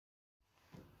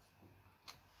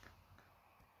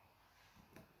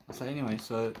So anyway,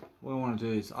 so what I want to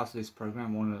do is after this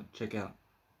program, I want to check out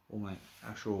all my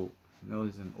actual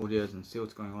melodies and audios and see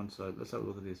what's going on. So let's have a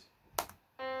look at this.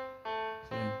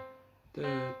 So,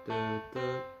 da, da,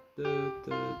 da, da,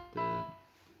 da, da,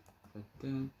 da,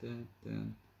 da, da.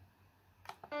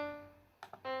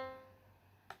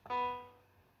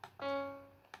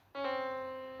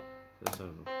 So let's have a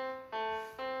look.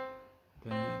 Da,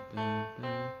 da, da,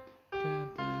 da, da,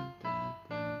 da,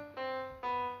 da.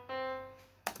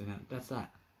 So now that's that.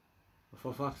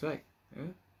 For fuck's sake,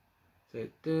 yeah? Say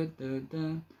da da da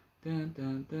da da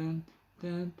da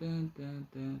da da da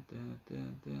da da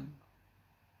da.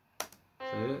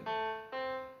 Say it.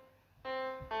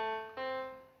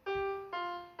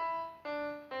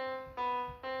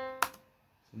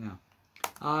 So now,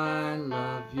 I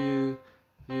love you,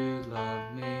 you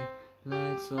love me,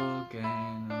 let's all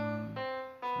gain on.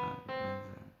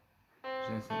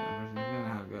 That's not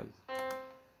how it goes.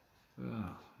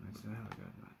 Oh, that's not how it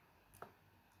goes, man.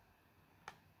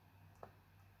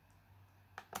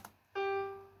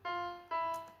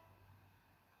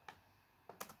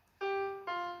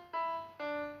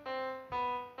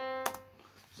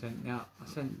 So now,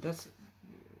 so that's,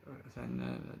 so no,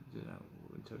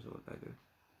 in terms of what I do.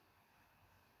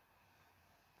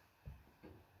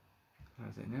 I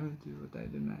say never do what I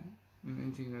do, man. In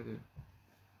anything I do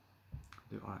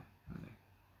I only.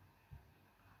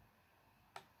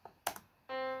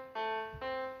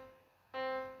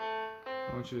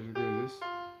 I want you to do this.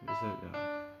 You said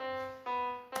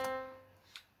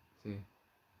see,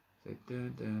 say dun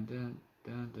dun dun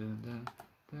dun dun dun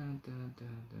dun dun dun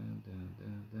dun dun dun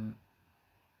dun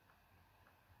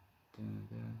dun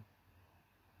dun.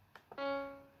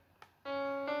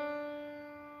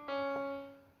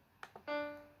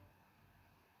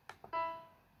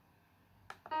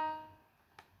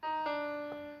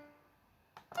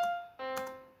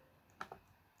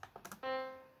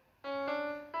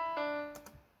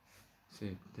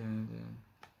 Say dun dun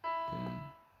dun.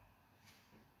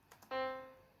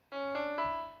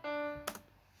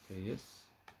 Say yes.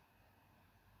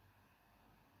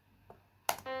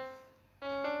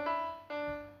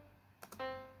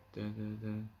 Dun dun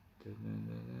dun dun dun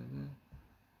dun dun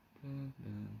dun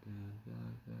dun dun dun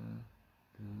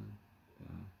dun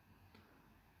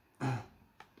dun.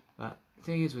 But the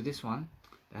thing is with this one,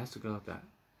 it has to go like that.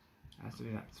 It has to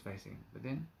be like spacing. But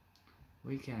then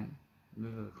we can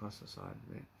move it across the side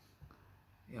a bit.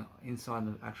 You know, inside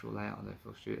the actual layout of the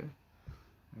FL Studio.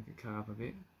 Make it cut up a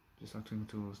bit, just like Twinkle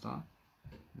Twinkle Star.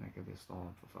 Make it a bit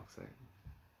stolen for fuck's sake.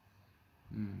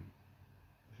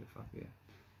 Fuck yeah.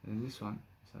 And then this one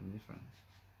is something different.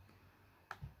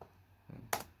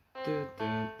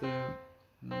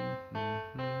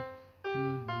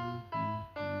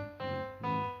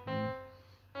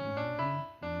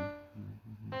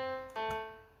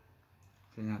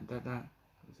 So now that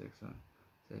is excellent.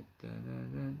 So dun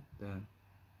dun dun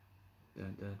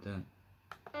dun dun dun.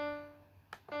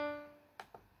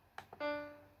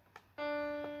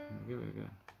 Give it a go.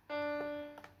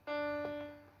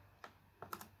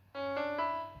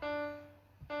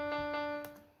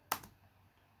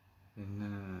 And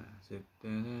so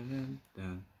dun dun dun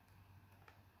dun.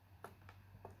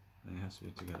 And it has to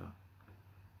be together.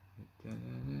 Dun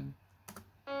dun dun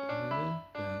dun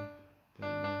dun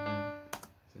dun dun.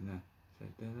 So now, so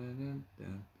dun dun dun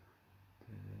dun.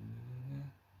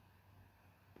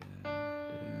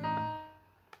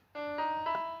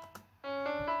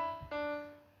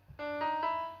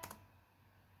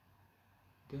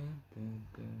 Dun, dun,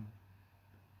 dun.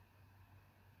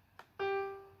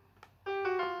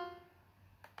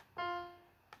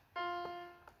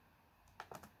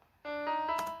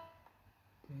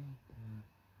 Dun, dun.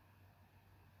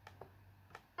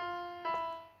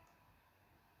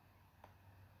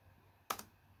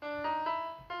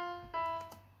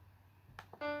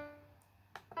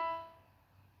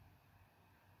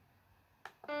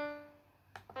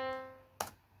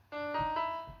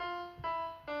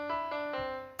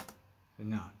 And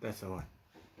now, that's the one.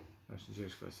 Russian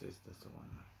Jewish Cross says that's the one.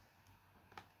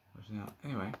 Now,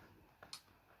 anyway,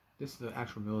 this is the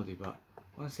actual melody, but I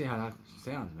want to see how that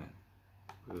sounds, man.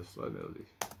 With a slow melody.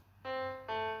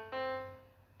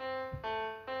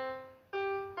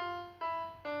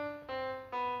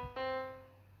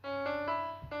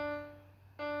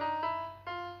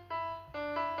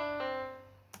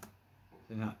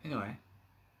 So now, anyway,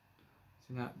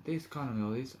 so now these kind of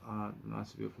melodies are the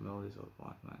most beautiful melodies of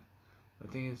life, man. The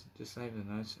thing is, just save the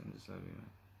notes and just save it, man.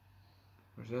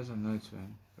 Which there's some notes,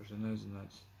 man. Which the notes and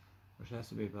notes. Which has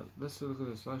to be, but let's look at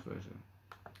the slow version.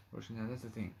 Which now that's the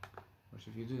thing. Which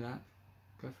if you do that,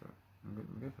 go for it.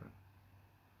 Go for it.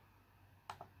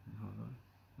 Hold on.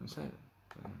 Let's say it.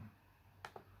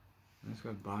 Let's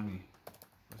go Barney.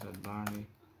 What's that, Barney?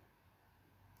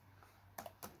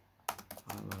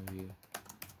 I love you.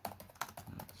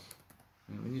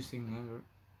 And when you sing over it,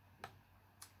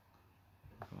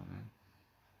 come on, man.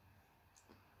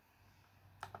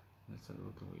 Let's have a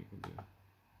look at what you can do.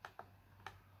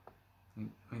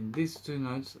 And these two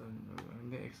notes,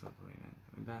 they're excellent for me, man.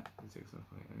 And that is excellent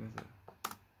for me. And that's it.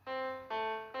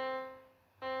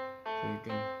 So you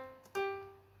can.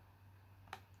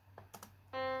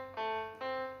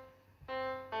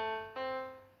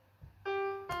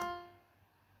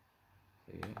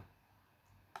 So yeah.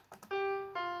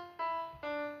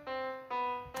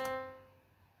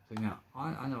 So now,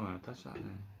 I know when I touch that,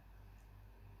 man.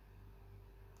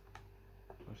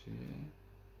 Touch it, yeah.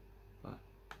 But,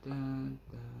 dun,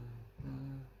 dun,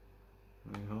 dun.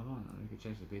 Wait, hold on. We can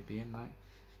change the BPM, mate.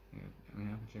 Yeah, I mean, I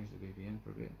can change the BPM for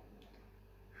a bit.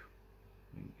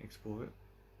 And export it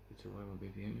to whatever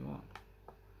BPM you want.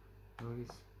 Look at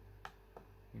this.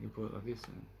 You can put it like this,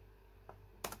 and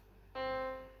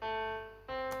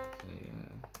so yeah.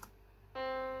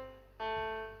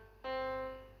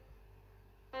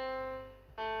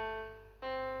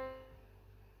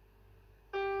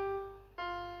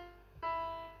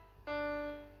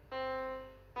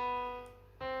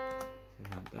 So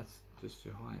now that's just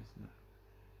too high, isn't it?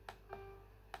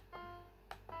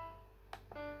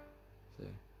 So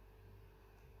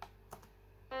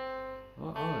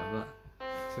oh, but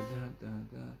so da da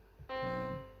da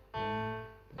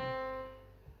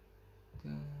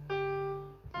yeah.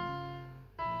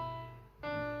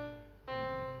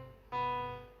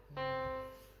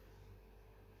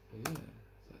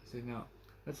 So now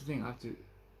that's the thing. I have to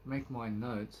make my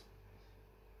notes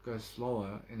go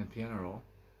slower in the piano roll.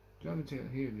 You don't have to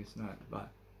hear this note, but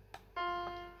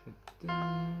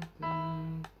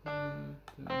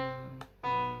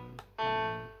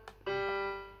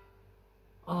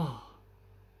oh,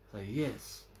 so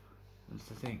yes, that's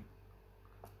the thing.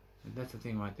 And that's the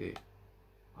thing right there.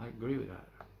 I agree with that.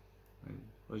 And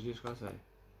what was you just gonna say?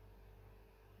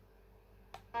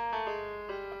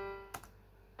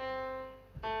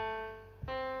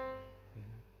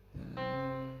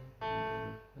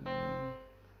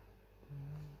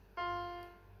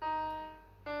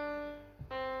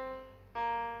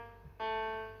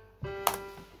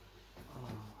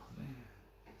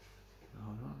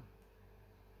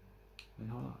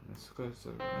 Let's go so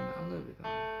a little bit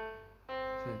down.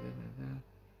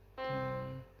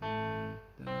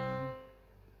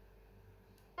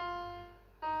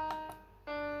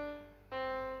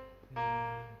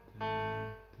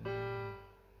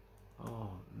 Oh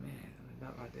man, I mean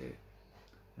that right there.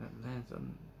 That lands on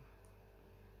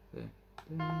there.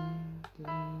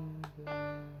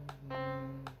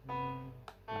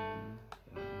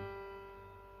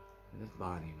 That's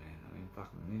Barney, man. I mean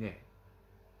fucking me there.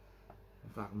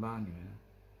 Fucking Barney, man.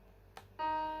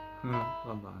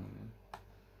 Love Barney, man.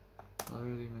 I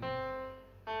really, man.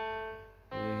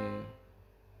 Yeah.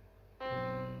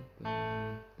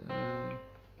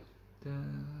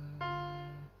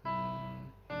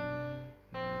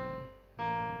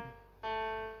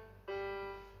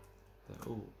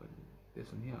 Oh, but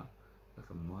this one here, like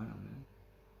a minor, man.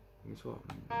 Guess what,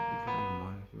 man? You can have a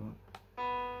minor if you want.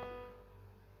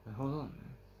 But hold on,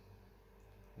 man.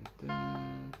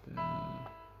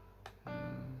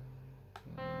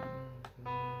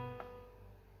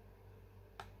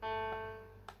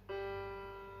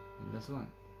 And this one,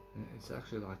 and it's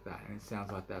actually like that, and it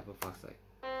sounds like that, for fuck's sake.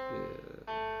 Yeah.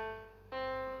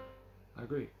 I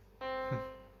agree.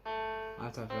 I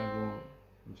type that more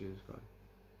than Jesus Christ.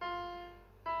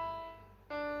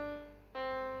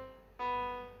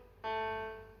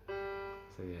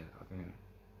 So yeah, I can hear it.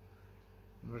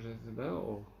 Was it the bell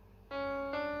or?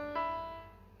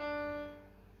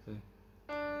 See?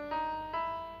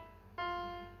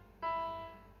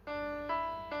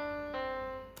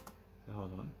 So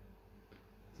hold on.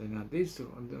 So now these two,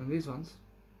 on these ones,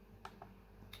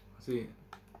 see,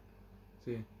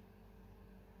 see.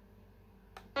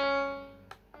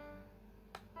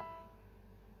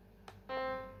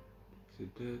 See,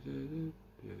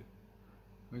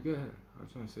 go ahead. I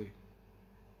just want to see.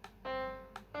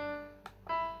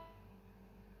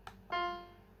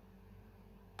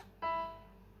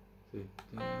 See.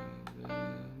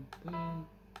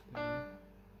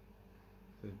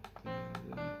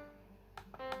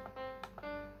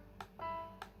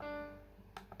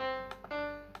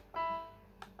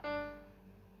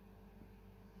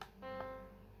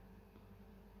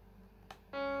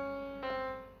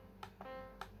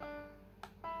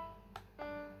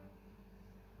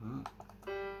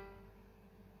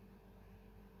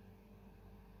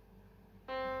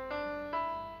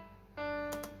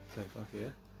 So fuck yeah.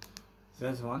 So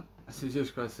that's one. So Jesus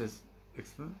Christ says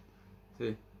excellent.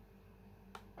 See.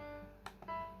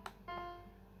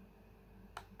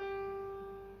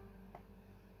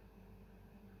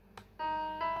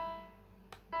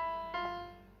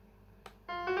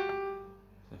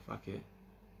 So fuck yeah.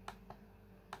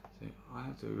 See, I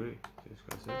have to agree. Jesus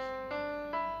Christ says.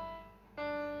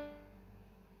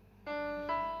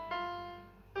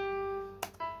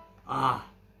 Ah.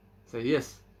 So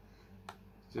yes.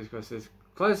 Jesus Christ says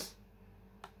close.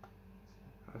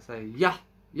 I say yeah,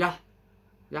 yeah,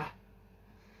 yeah,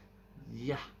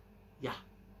 yeah, yeah.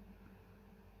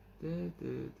 Da,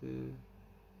 da, da.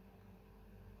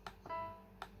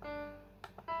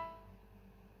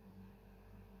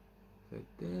 So,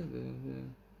 da, da, da.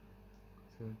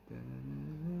 So, da, da,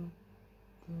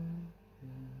 da,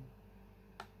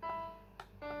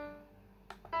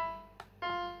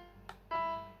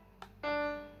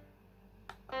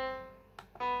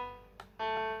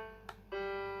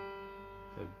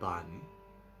 so Barney.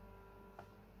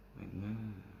 Like, no,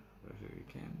 you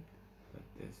can, but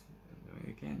there's no way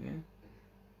you can there.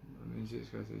 I mean, Jesus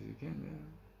Christ says you can there.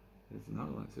 There's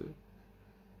another one too.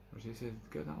 Where she says,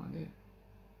 go that one there.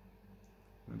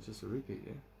 It's just a repeat,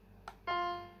 yeah.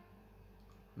 I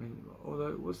mean,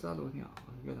 although, what's the other one here? I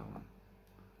can get that one. I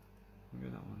can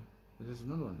get that one. But there's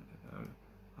another one.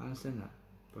 I understand that.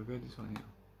 But go this one here.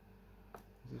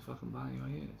 There's a fucking Barney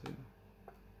right here too.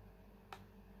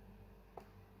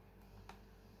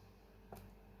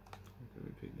 You can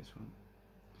repeat this one.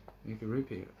 You can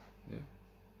repeat it, yeah.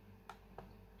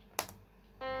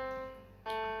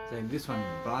 So this one,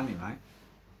 Barney, right?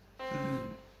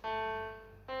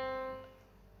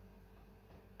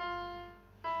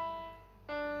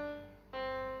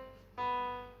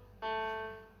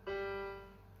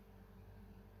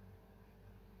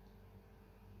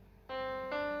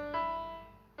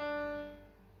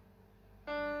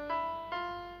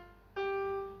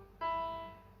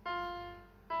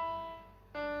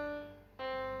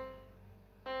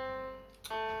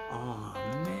 Oh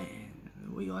man,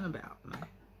 what are you on about, man?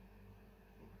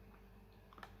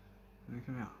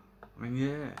 Come out. I mean,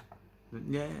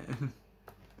 yeah.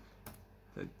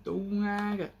 So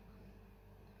don't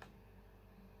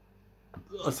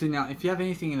oh, see now, if you have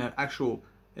anything in an actual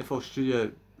FL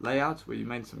Studio layout where you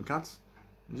made some cuts,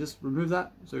 just remove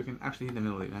that so you can actually hit the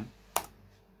melody, man.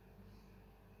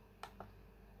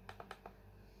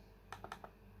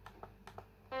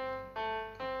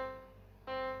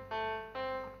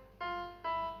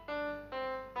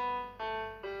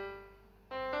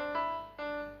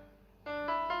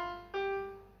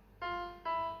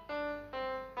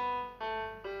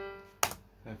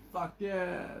 Fuck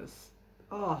yes!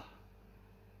 Oh!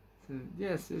 So,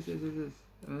 yes.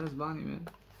 That's Barney, man.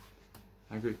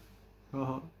 I agree.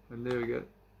 Oh, and there we go.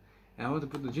 And I want to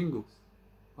put the jingle.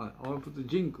 I want to put the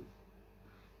jingle.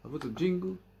 I put the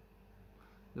jingle.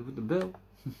 I put the bell.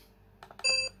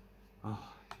 Oh.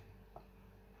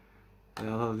 Yeah,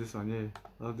 I love this one, yeah.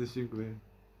 I love this jingle, yeah.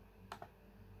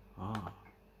 Ah.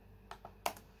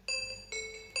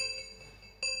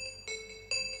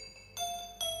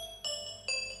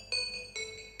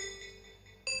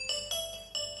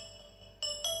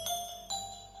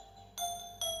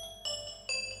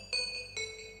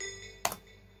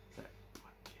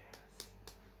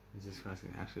 Jesus Christ,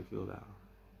 can actually feel that.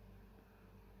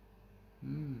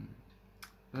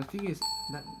 The thing is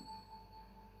that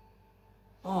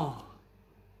oh,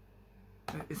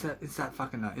 it's that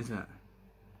fucking note, isn't it?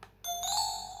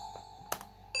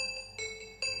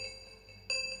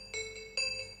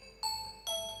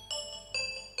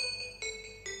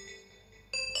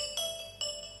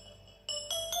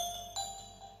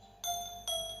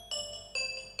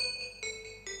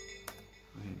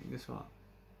 I mean, guess what?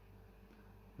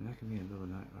 And that can be a little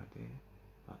note right there.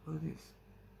 But look at this.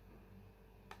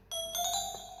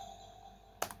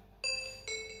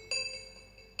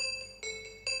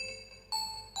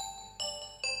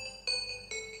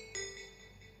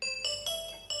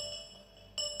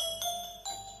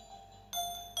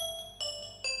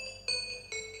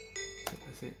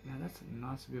 That's it. Now that's a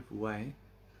nice beautiful way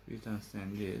for you to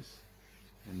understand this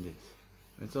and this.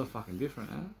 It's all fucking different,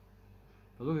 huh?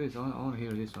 But look at this, I want to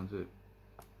hear this one too.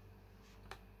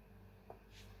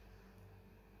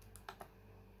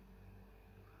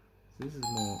 So this is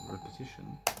more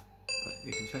repetition, but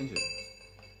you can change it.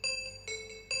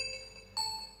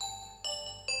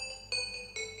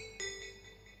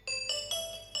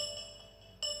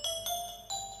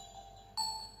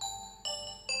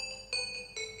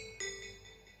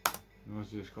 What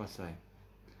does Jesus Christ say?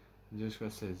 Jesus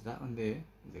Christ says that one there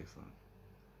is excellent.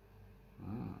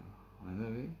 Ah, I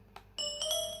know it.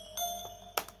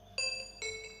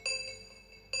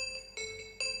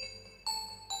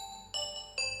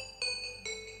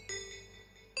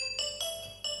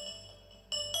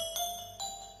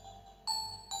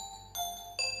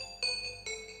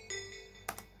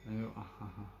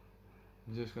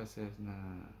 This guy says no.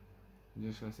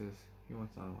 This guy says he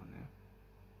wants the other one now.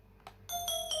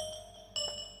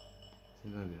 So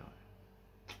that'll be right.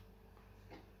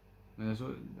 No, that's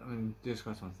what, I mean, this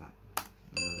guy wants that. No,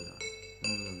 that'll be right. No,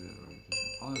 that'll be right.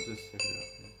 I'll just check it out.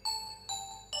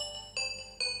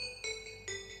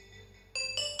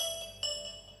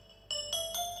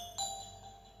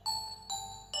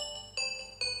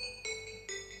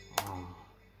 Oh.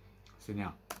 So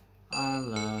now, I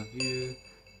love you,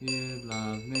 you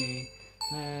love me.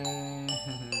 In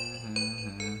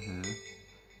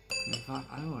fact,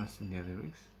 I don't want to sing their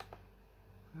lyrics.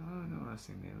 I don't want to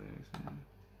sing their lyrics, man.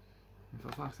 And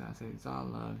for fuck's sake, I say, I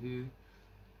love you,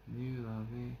 you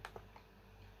love me.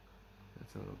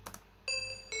 Let's have a look.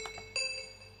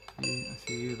 I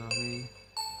see you love me.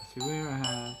 I see we're a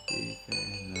happy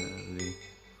family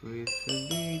with a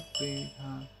big, big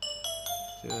heart.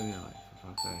 So they'll be like, for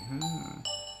fuck's sake,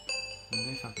 and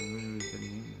they fucking really didn't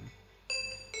mean that.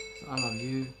 So I love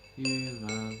you, you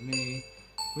love me.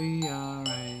 We are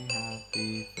a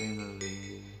happy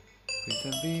family with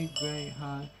a big, great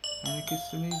heart and a kiss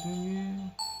from me to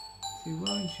you. See,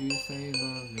 won't you say you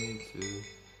love me too?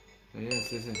 So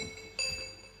yes, listen.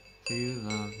 So you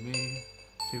love me.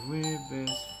 See, we're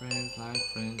best friends like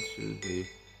friends should be.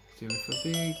 See, with a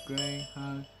big, great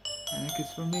hug and a kiss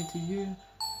from me to you.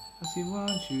 I see,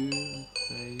 won't you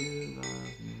say you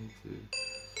love me too?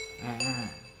 I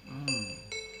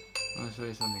want to show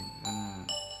you something. I'll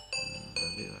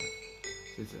do that.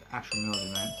 So it's an actual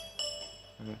melody, man.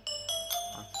 Okay. I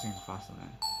have to sing faster,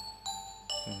 man.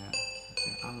 So now,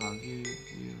 say, I love you,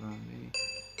 you love me,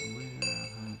 and we're a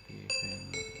happy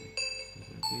family with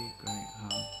a big, great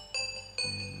heart,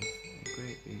 and a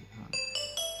great big hug,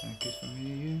 and a kiss from me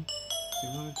to you. So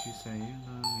won't you say you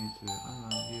love me too? I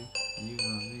love you, and you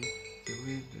love me, so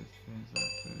we're best friends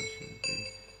like friends should be.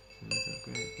 So there's a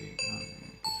great big hug and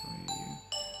a kiss from me to you.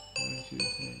 Won't you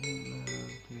say you love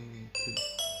me too?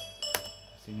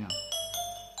 See now.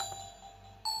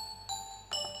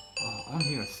 Oh, I want to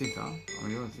hear a sitar. Oh,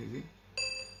 you want to see it?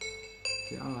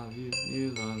 See, I love you,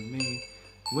 you love me.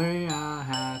 We're a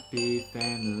happy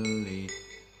family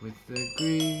with a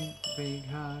great big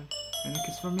hug and a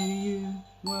kiss from me to you.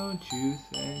 Won't you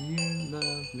say you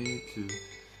love me too?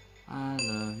 I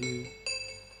love you,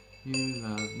 you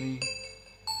love me.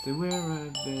 So we're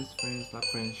best friends like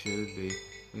friends should be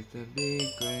with a big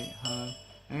great hug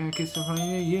and a kiss from me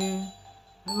to you.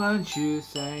 Won't you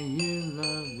say you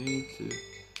love me too?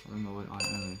 I don't know what I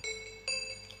only.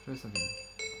 Say something.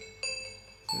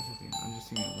 Say something. I'm just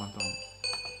singing it one time.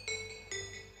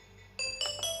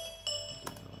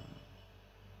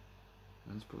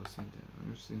 Let's put a sentence. I'm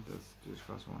just sing this just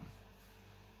first one.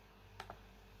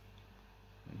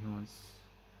 And he wants.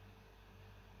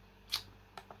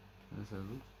 Let's have a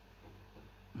look.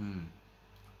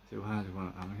 So how do you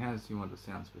want? I mean, how does he want the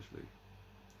sound, especially?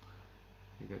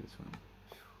 You get this one.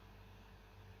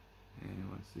 And he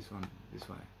wants this one this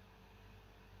way.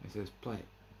 It says play.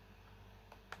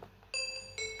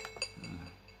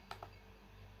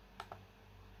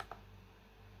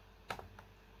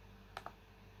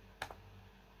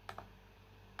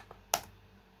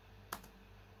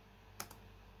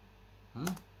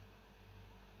 Huh?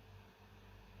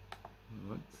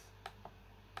 What?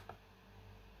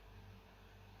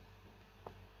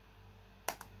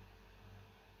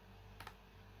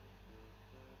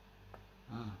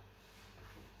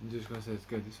 I'm just gonna say let's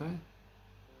go this way.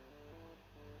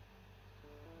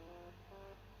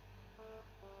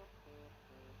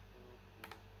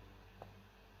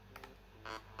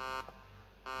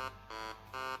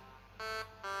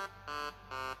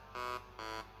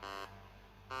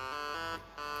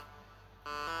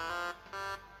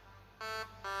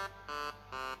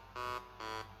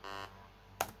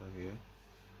 Here.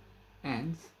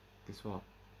 And guess what?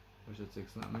 I should take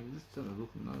some. I mean, just tell a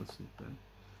look at another soup then.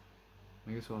 I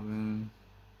guess what, man?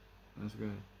 Let's go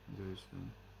do this,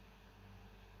 man.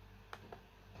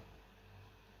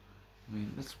 I mean,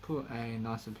 let's put a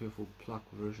nice and beautiful pluck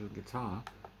version of guitar.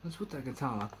 Let's put that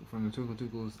guitar like from the Twinkle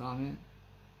Twinkle Star, man.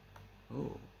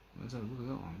 Oh, let's have a look at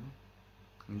that one.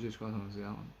 I'm just quite want to see that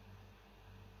one.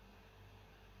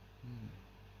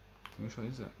 Which one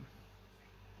is that?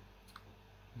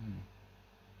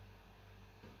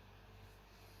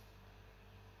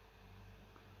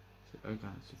 So,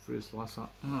 okay, so first slice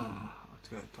up. I have to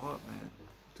go to the toilet, man. I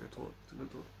have to go to the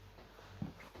toilet.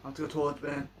 I have to go to the toilet,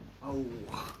 man. Oh.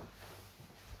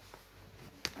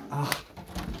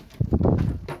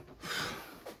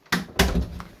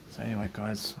 So anyway,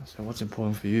 guys, so what's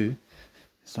important for you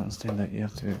is to understand that you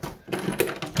have to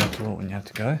go to it when you have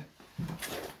to go.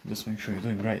 Just make sure you're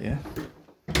doing great, yeah?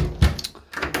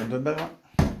 And doing better.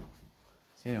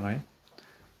 See, anyway,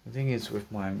 the thing is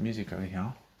with my music over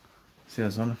here, see,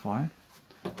 there's Zonify,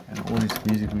 and all these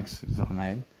music mixes that I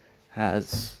made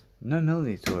has no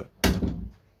melody to it,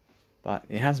 but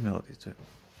it has melody to it.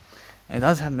 It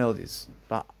does have melodies,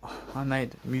 but I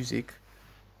made music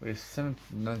with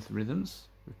 7/9 rhythms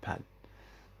with pad,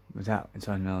 without its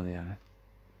own melody on it.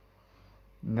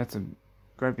 And that's a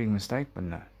great big mistake, but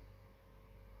no.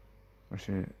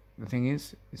 Actually, the thing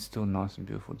is, it's still nice and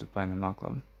beautiful to play in a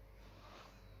nightclub.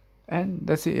 And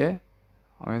that's it, yeah.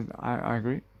 I mean, I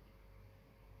agree.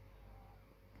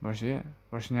 But actually, yeah.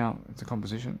 But actually now, it's a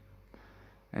composition.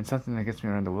 And something that gets me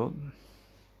around the world.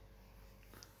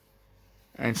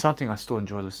 And something I still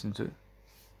enjoy listening to.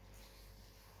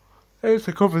 And it's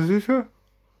a composition.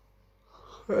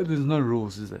 And there's no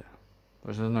rules, is there?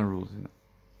 There's no rules, isn't it?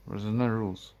 There's no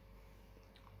rules.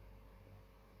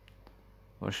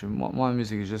 Actually, my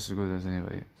music is just as good as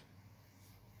anybody.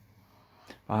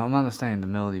 I'm understanding the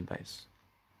melody base.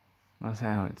 I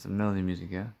understand how it's a melody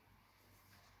music, yeah?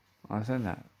 I understand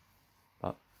that.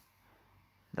 But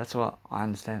that's what I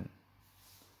understand.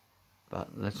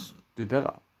 But let's do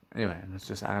better. Anyway, let's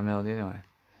just add a melody anyway.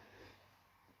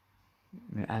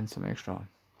 Add some extra.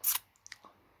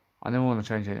 I don't want to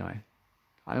change it anyway.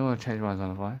 I don't want to change my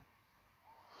Zonify.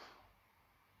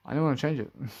 I don't want to change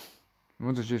it.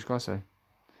 What does Jesus Christ say?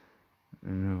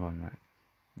 Move on, mate.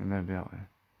 And never be out there.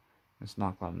 It's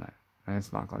nightclub, mate. And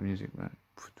it's nightclub music, mate.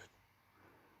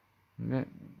 Yeah,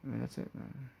 that's it,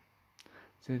 man.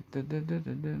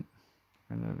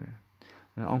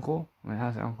 And encore? I mean,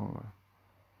 how's the encore go?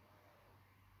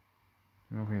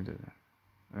 How can you do that?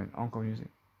 I mean, encore music.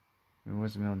 I mean,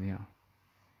 where's the melody here?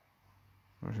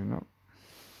 Actually, no.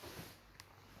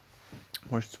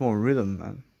 Where's it's more rhythm,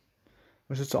 man?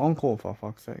 Where's it's an encore, for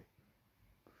fuck's sake?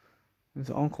 It's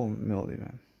an encore melody,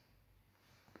 man.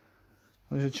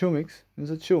 There's a chill mix. There's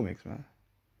a chill mix, man.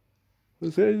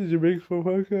 There's an energy mix for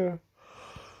fuck's sake.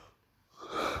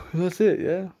 That's it,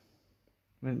 yeah.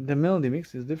 I mean, the melody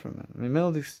mix is different, man. I mean,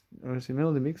 melody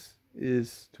mix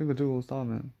is Twinkle Twinkle Star,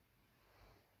 man.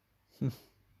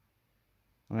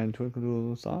 I mean, Twinkle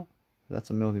Twinkle Star, that's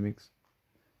a melody mix.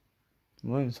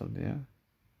 Learn something, yeah.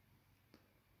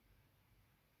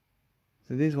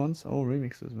 So these ones are all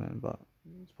remixes, man, but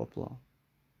it's popular.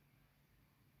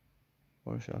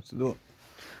 What should I have to do it?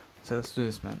 So let's do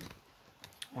this, man.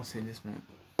 I'll see this, man.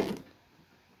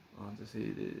 I'll just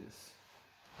see this.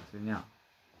 So now,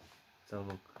 let's have a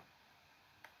look.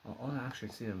 I want to actually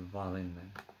see a violin,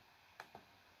 man.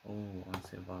 Oh, I want to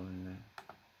see a violin, man.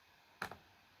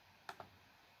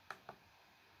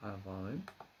 I have a violin.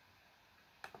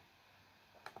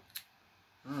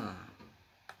 Ah,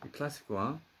 the classical,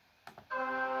 huh?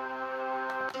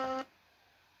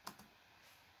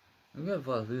 I got a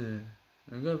violin.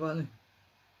 I got a violin.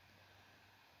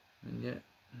 And yeah,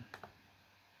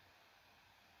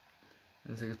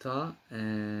 there's a guitar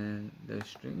and those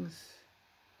strings.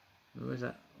 Where's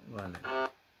that violin?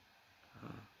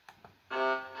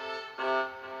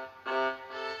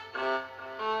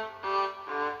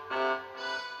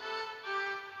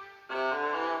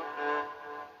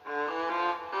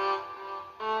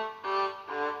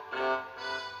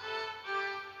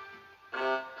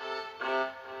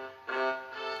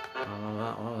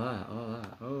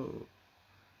 Oh,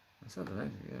 that's not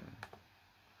amazing, yeah.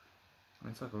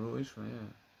 It's like a real instrument,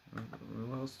 yeah.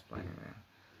 What else is playing it now?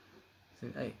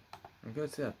 See, hey, go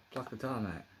to that pluck guitar,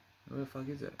 mate. Where the fuck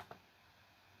is it?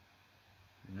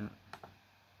 You know.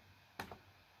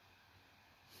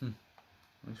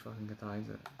 Which fucking guitar is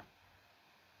it?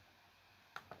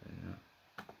 You know.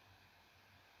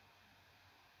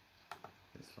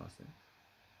 This last thing.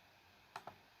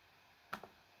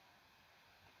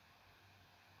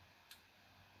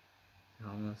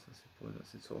 Harmless,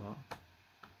 that's so hard.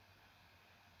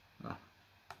 Ah.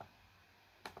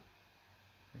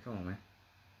 Come on, man.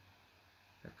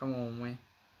 Come on, man.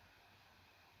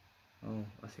 Oh,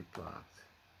 I see blocked.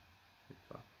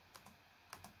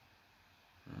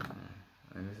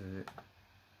 And this is it.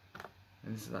 And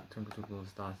this is that Twinkle Twinkle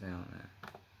Star sound, man.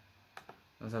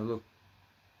 Let's have a look.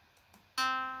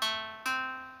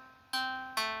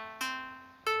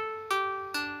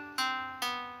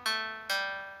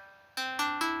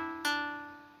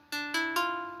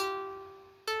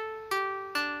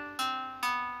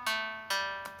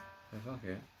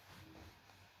 Okay.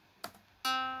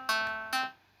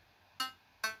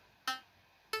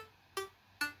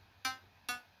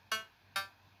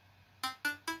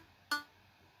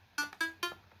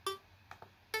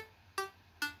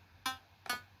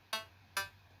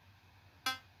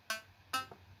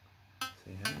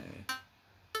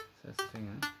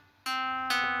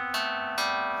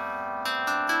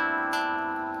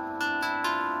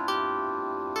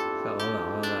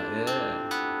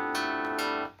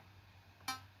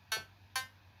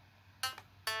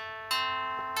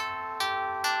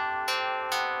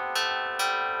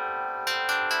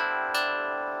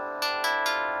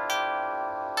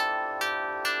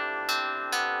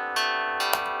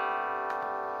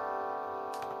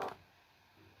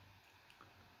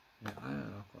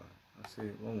 see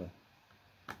one more.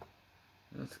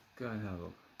 Let's go and have a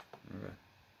look. Okay.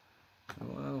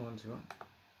 What other ones you got?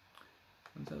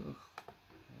 Let's have a look.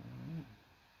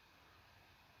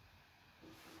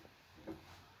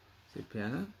 See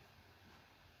piano?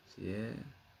 Yeah.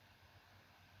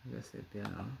 You gotta see a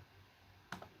piano.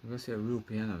 You gotta see a real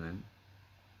piano, man.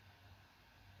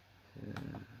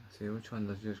 Yeah. See which one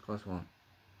does yours cost one?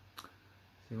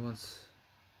 See what's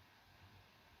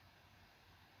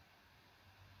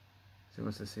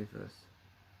to see first.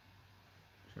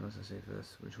 She wants to see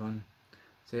first. Which one?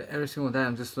 See, every single day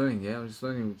I'm just learning, yeah? I'm just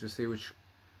learning to see which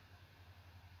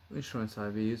instruments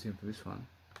I'll be using for this one.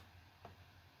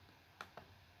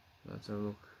 Let's have a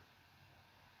look.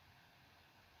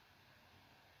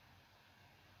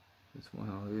 This one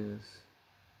how it is.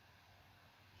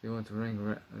 She wants to ring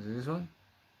around. Is it this one?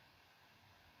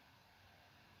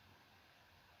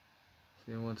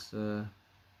 She wants the...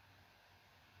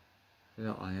 See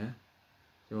that one, yeah?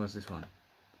 She wants this one.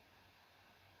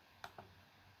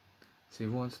 She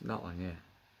wants that one, yeah.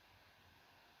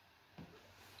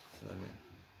 So, yeah.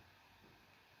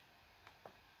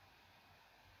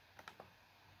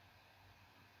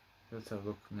 Let's have a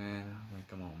look, man. I mean,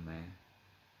 come on, man.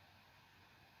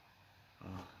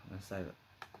 Oh, let's save it.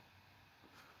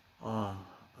 Oh,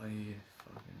 are you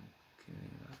fucking kidding me?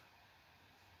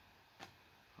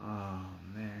 Oh,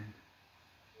 man.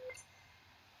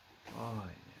 Oh,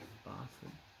 you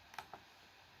bastard.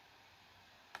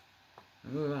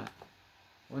 And look at that.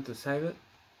 I went to save it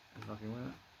and fucking went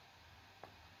up.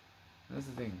 That's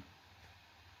the thing.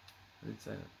 I did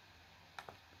save it.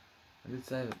 I did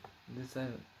save it. I did save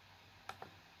it.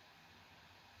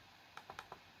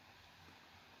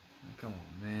 Oh, come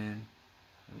on, man.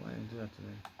 Why didn't you do that to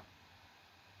me?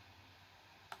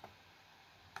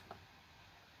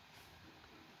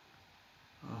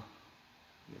 Oh,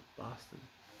 you bastard.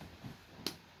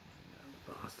 You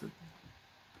bastard.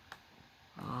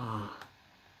 Ah.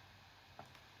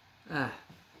 Ah.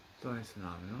 It's only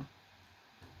tsunami, you know?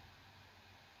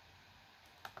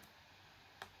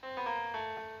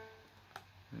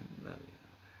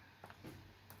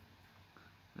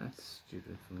 That's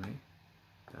stupid for me.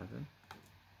 Davin. I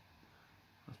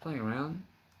was playing around.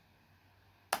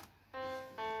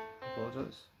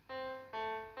 Apologise.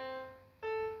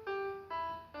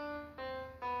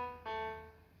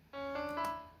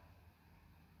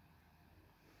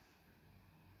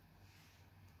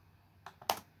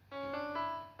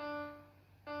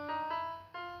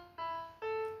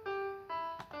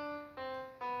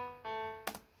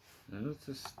 Now let's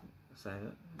just save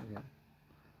it again.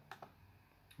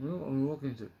 What are we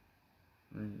walking to?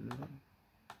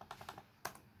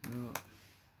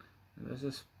 Let's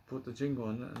just put the jingle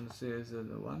on it and see is it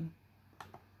the one.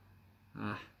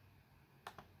 Ah,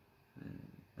 and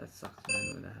that sucks,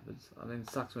 man, when that happens. I mean, it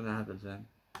sucks when that happens, man.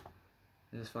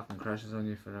 It just fucking crashes on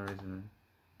you for no reason, man.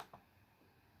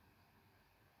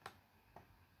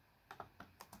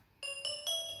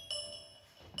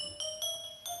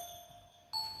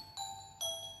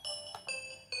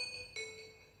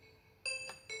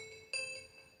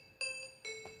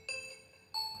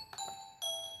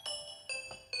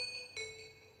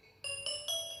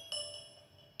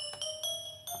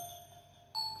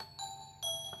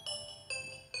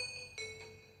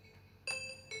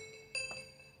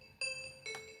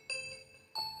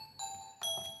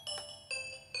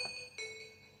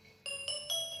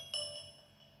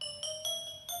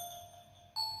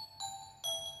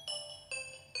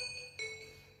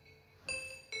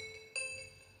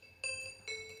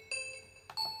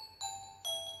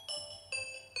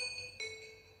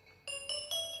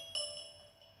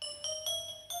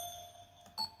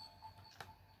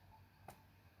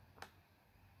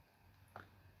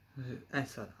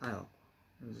 Essa, I'll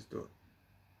just do it.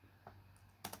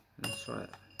 Let's try it.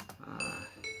 Ah.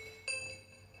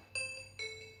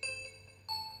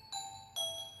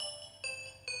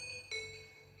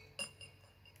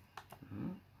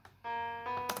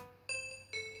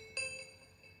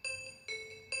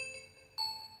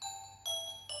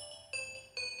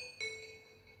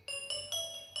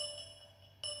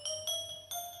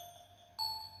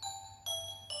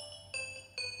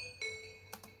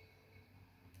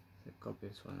 Copy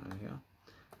this one over here.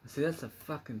 See, that's the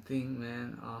fucking thing,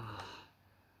 man.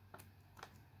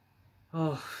 Oh,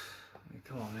 I mean,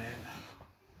 come on, man.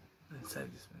 Let's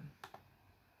save this, man.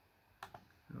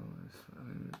 Oh, I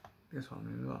mean, guess what? I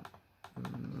mean, look.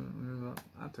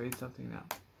 I have to eat something now.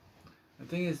 The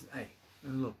thing is, hey,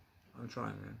 look, I'm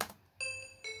trying, man.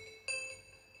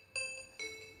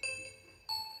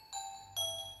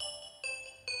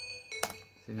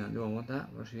 See, now, do I want that?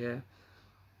 Rush, yeah.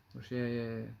 Rush,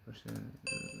 yeah. Rush, yeah.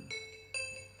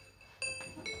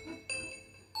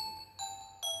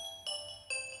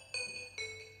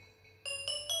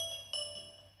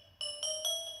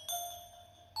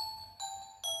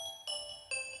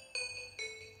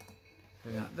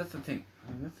 that's the thing.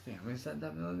 I mean, that's the thing. I mean, is that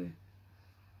melody?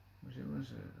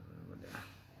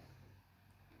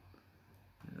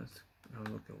 Let's have a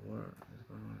look at what is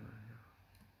going on right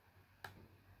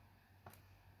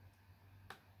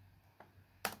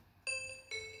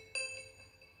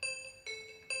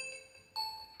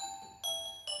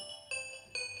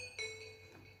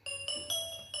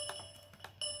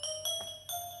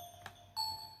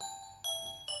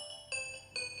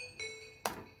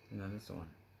here. No, that's the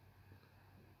one.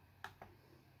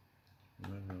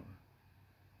 No.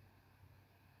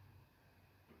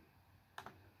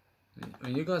 I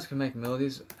mean, you guys can make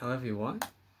melodies however you want.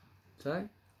 So, I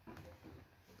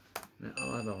like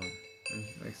that one.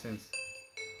 It makes sense.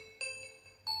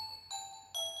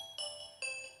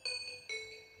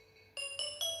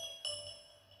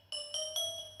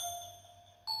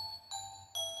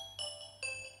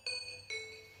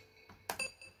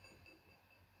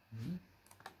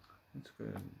 Let's go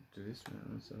and do this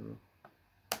one. So.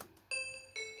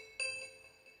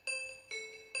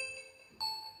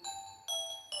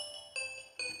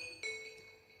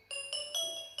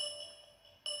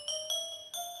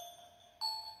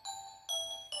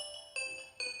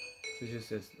 So just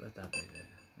says, let that be there.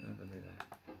 Let that be there.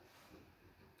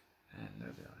 And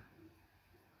there we are.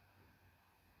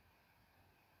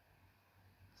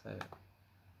 Save it.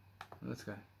 Let's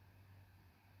go.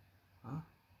 Huh?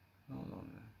 Hold on,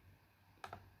 man.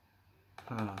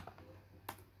 Huh.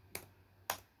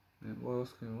 And what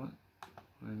else can we want?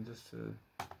 And just to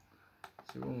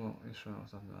see one more instrument or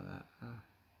something like that.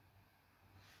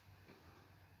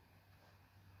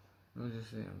 We'll just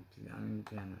say, I mean,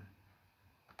 piano.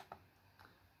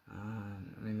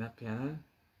 I mean, that piano,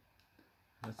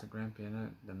 that's a grand piano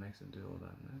that makes it do all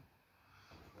that, man.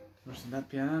 Which that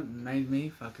piano made me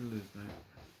fucking lose, mate.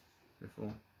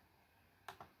 Before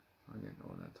I get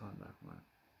all that time back, mate.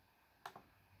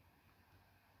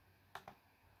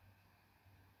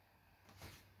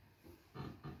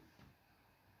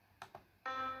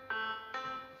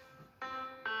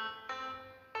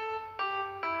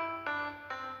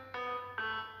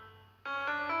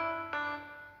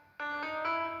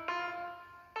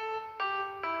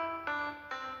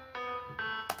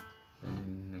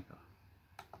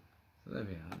 So there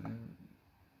we are, man.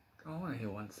 I want to hear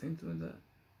one synth with that.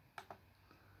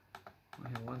 I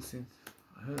want to hear one synth.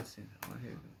 I heard a synth. I want to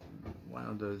hear one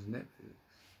of those Netflix.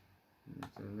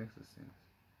 So the Nexus synths.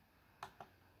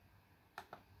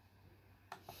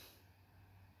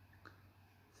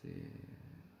 Let's see.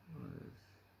 What is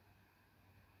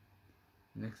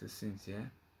Nexus synths, yeah?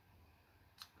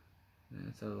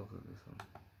 Let's have a look at this one.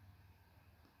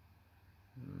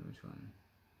 Which one?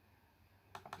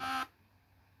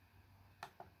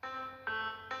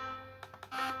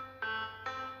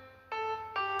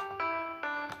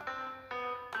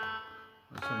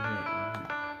 What's on here?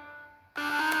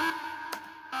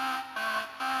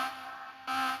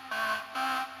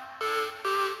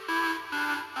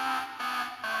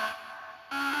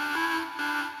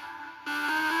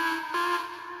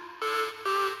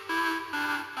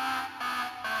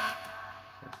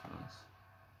 That's nice.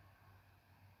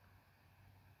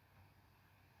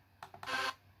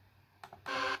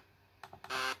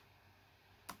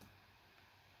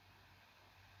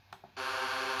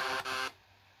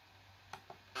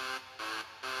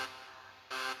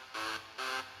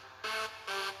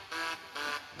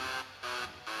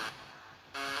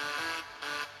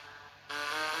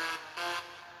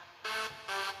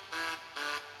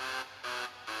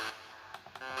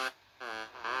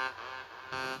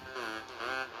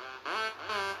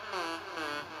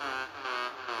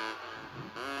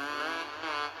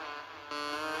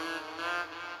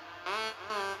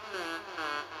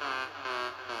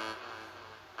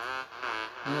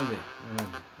 Maybe.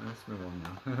 Let's move on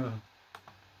now.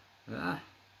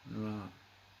 Move on.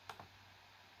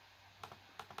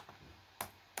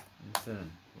 And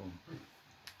 7. Boom.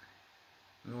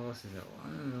 And what else is that? I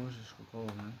don't know what's this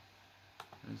called, man.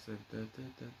 It's like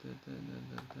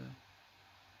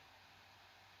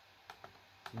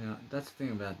Yeah, that's the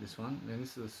thing about this one. I mean,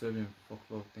 this is a Serbian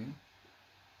folklore thing.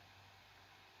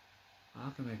 I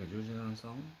can make a Georgian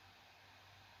song.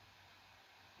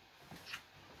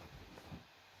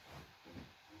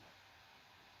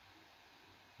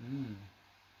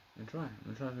 I'm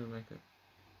trying to make it.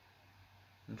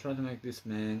 I'm trying to make this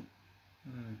man.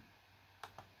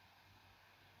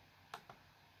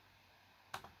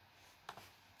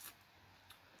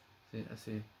 See, I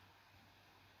see.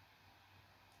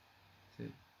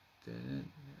 See.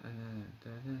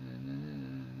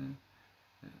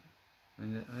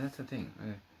 And that's the thing.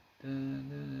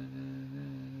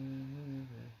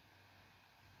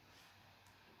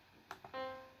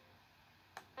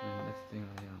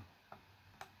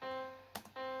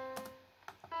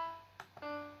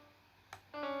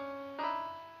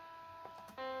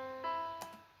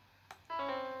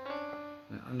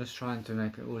 I'm just trying to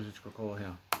make an Urzicka call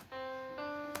here.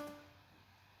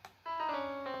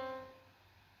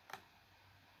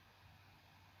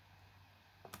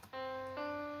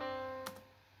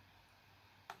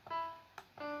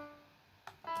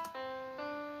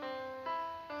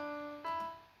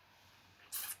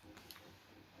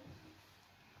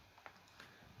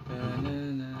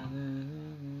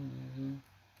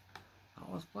 I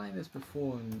was playing this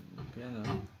before in the piano.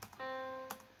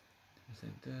 It's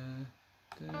like da,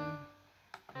 da, da, da,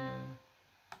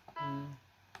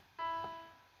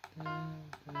 da, da, da.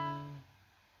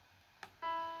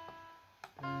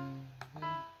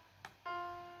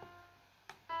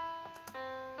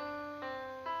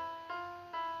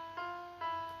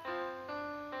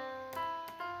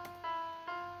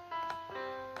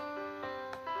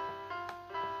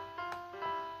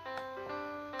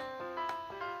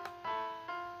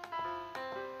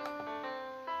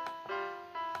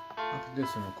 I could do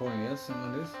some recording, yes, some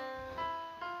of this.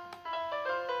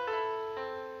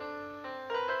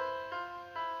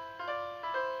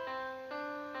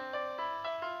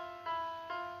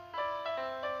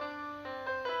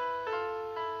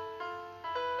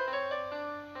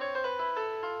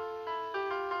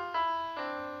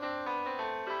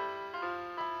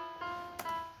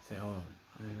 Say, hold on.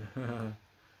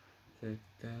 Say,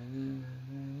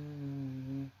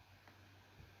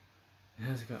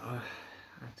 how's it go? I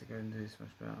have to go and do this much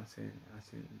better. I see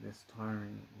this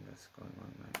tiring that's going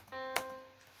on, mate.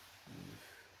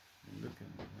 Look at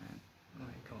me, man. Oh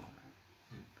my god,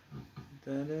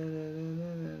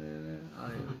 man.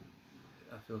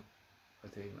 I feel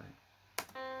fatigued, mate.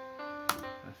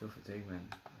 I feel fatigued, man.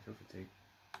 I feel fatigued.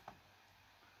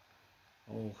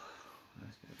 Oh,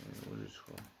 let's get the order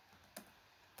scroll.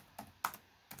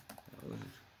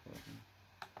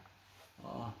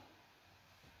 Oh.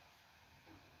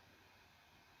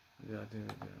 I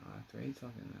have to eat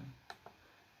something, man.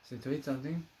 So to eat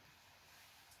something,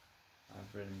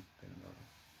 I've bread and peanut butter.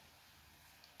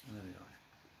 There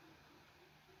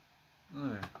we are.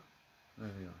 Oh,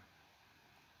 there we are.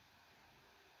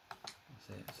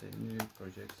 Say new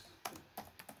projects.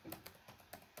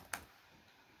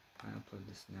 I upload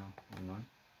this now online.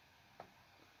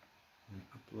 I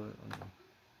upload on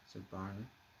the Barney.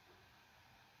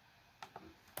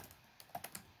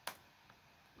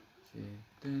 See,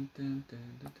 dun dun dun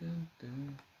dun dun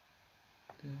dun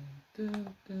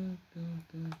dun dun dun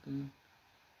dun dun.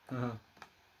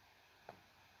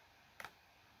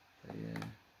 So yeah.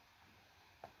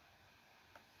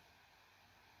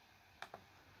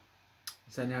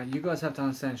 So now you guys have to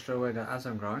understand straight away that as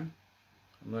I'm growing,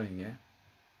 I'm learning, yeah.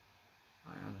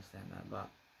 I understand that, but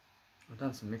I've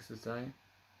done some mixes today.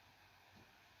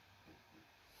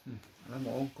 I done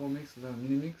my old core mix, I've done a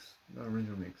mini mix, I've done an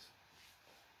original mix.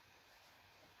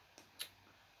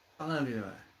 I love you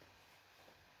anyway.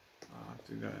 I have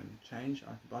to go and change.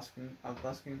 I have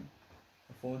busking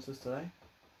performances today.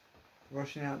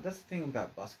 Rushing out. That's the thing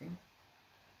about busking.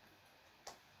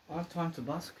 I have time to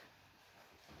busk.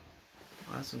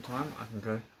 I have some time. I can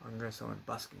go somewhere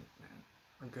busking, man.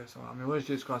 I can go somewhere. I mean, where's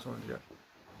Jesus Christ wanting to go?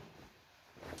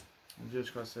 And Jesus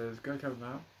Christ says, "Go Cape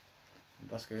Mount and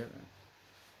busk here, man."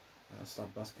 And I'll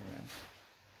start busking, man.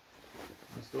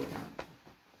 Let's do it, man.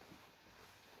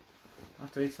 I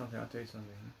have to eat something.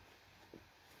 Man.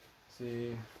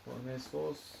 See what my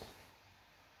sauce.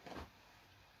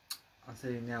 I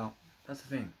see now. That's the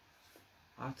thing.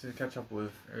 I have to catch up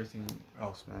with everything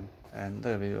else, man. And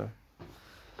there we go.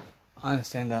 I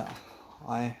understand that.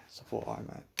 I support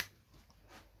iMate.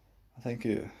 Thank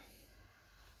you.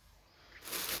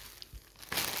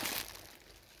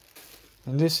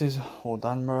 And this is all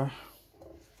done, bro.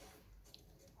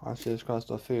 I just got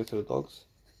to feed it to the dogs.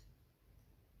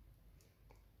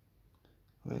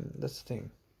 I mean, that's the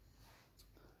thing.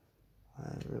 I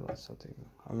realized something.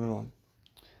 I move on.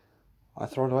 I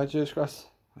throw it away, Jesus Christ.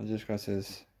 And Jesus Christ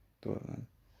says, do it, man.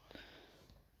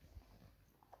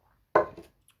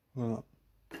 Well,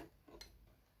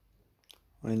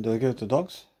 I mean, do I give it to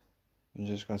dogs? And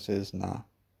Jesus Christ says, nah.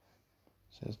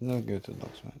 Says, no, give it to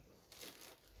dogs, man.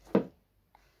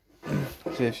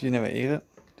 So if you never eat it,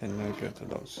 then no, give it to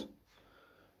dogs.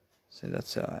 So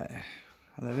that's how I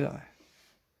live it.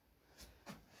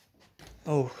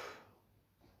 Oh.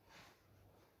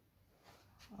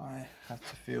 I have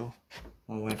to feel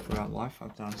my way throughout life.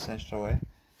 I've done such a way.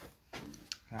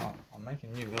 Now I'm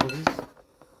making new melodies.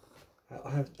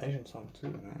 I have Asian song too,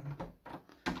 man.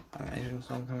 I have Asian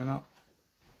song coming up.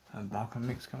 I have Balkan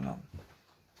mix coming up.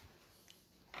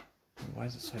 Why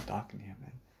is it so dark in here,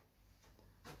 man?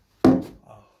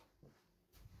 Oh,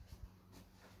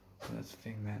 so that's the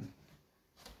thing, man.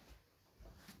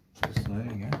 Just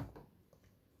learning, yeah.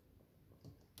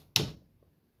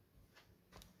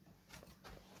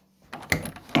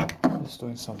 just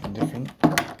doing something different.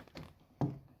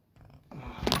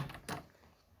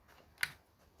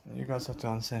 You guys have to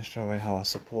understand straight away how I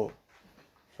support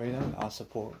freedom. I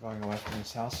support going away from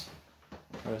this house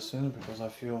very soon because I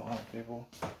feel other people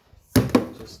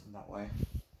just that way.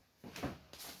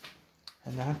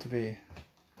 And they have to be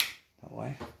that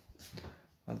way.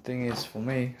 But the thing is, for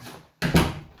me, I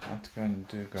have to go and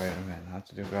do greater, man. I have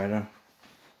to do greater.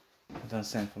 I don't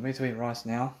understand. For me to eat rice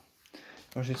now,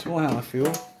 which is more how I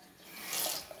feel.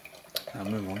 I'll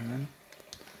move on, man.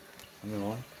 I'll move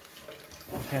on.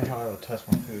 I can't how I will toast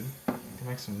my food. I can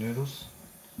make some noodles.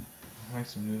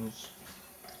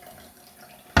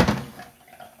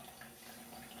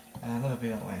 And let it be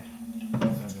that way. I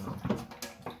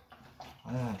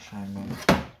don't have shame, man.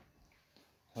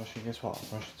 So actually, guess what?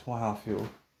 It's more how I feel.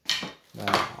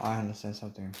 That I understand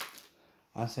something.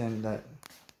 I understand that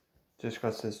just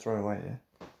God says throw away,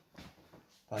 yeah?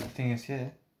 But the thing is,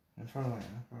 yeah, and throw away.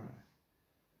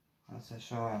 I understand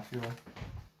show how I feel.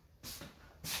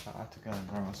 But I have to go and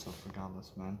grow myself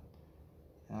regardless, man.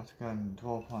 And I have to go and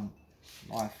dwell upon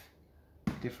life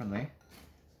differently.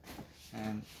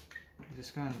 And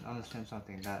just go and understand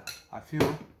something that I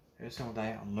feel every single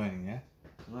day I'm learning, yeah?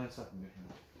 I'm learning something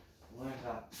different. I'm learning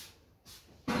that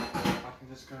I can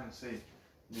just go and see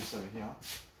this over here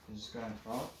and just go and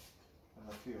throw it as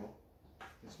I feel.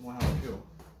 It's more how I feel.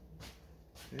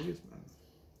 It is, man.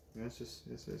 Yeah, it's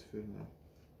food, man.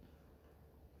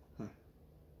 Huh.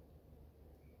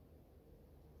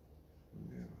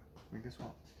 Yeah. Well, guess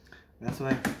what? That's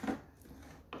what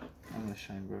I'm not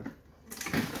ashamed, bro.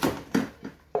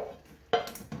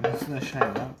 It's not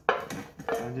shame, right?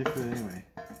 I did food anyway.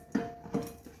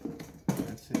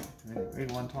 That's it.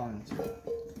 Eat one time, that's it.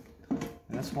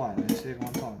 And that's why, man. Just eat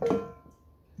one time.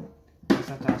 You just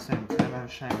have to understand, never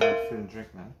have shame about food and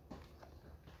drink, man.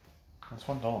 That's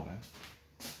 $1, man.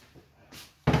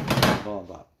 $1,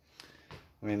 but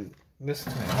I mean,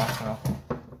 listen to me right now.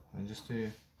 And just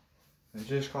do. And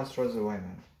Jesus Christ throws it away,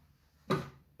 man. So,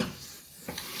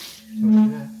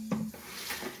 yeah.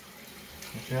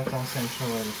 You have to understand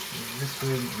straight away that this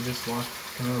food, this life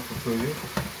can never fulfill you,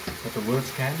 but the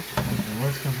words can, and the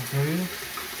words can fulfill you.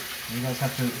 You guys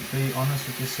have to be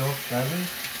honest with yourself daily,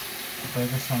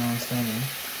 focus on understanding.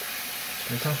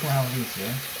 It's not sure how it is,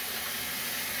 yeah?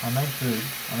 I made food,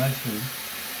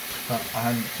 but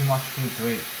I had too much food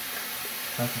to eat,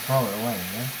 so I had to throw it away,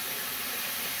 yeah?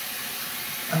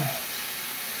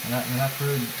 And that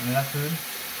food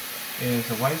is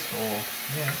a waste, or,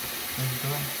 yeah, it's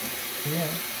a waste. Yeah,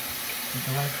 it's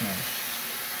a waste, man.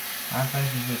 I have faith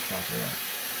in this stuff, yeah.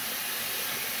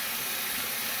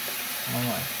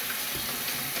 Alright.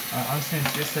 I understand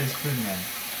it's yesterday's food, man.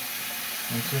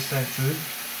 And it's yesterday's food.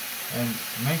 And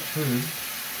make food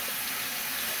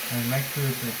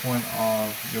to the point of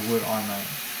your word I make.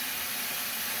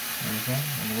 You understand?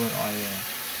 And the word I, yeah.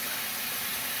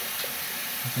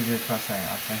 That's a good trust saying,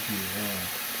 I thank you, yeah.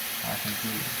 I thank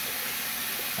you.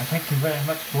 I thank you very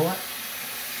much for it.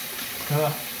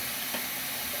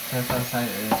 That's what I say,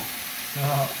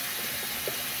 yeah.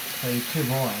 So you're too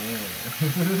boring, yeah.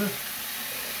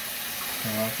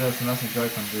 So it's a nice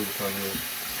joke on Google for you.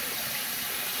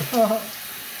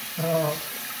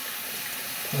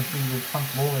 This is a punk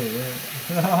boy, yeah.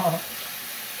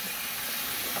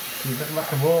 You look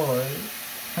like a boy.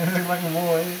 You look like a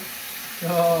boy.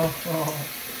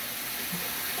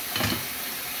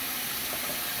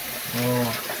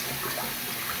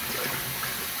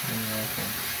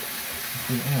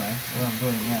 Anyway, what I'm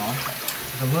doing now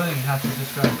is I'm learning how to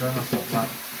just go and grow myself.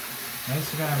 Like on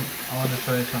Instagram, I want to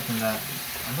show you something that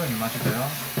I'm doing much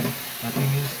better. The thing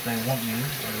is, they want me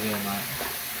over there, mate.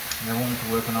 They want me to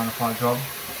work a 9-to-5 job.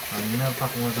 You never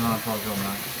fucking work a 9-to-5 job,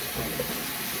 mate.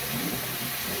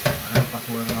 I never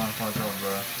fucking work a 9-to-5 job,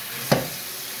 bro.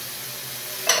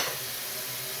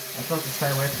 I try to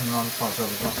stay away from the 9-to-5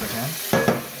 job as much as I can,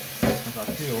 because I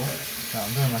feel that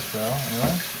I'm doing much better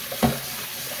anyway.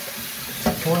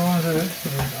 So what I want to do is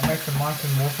I make the Mighty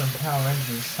Morphin Power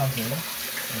Rangers something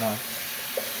like,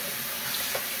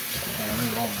 yeah,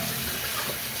 move on, man.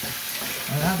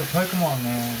 And I have the Pokemon,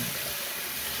 man.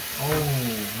 Oh,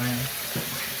 man.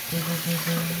 What's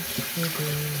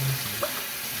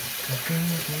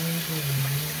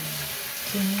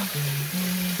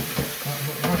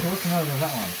the melody of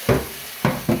that one?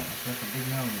 That's a big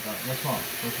melody, but guess what?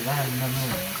 Because I have no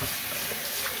melody.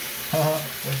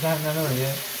 There's no melody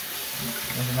yet.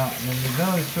 There's not. I mean, the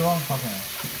melody's too long, fucking.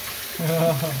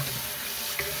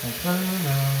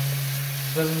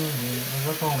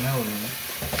 That's all melody.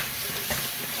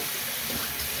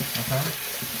 Okay?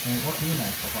 And what do you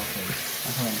make for fuck's sake?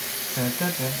 Okay.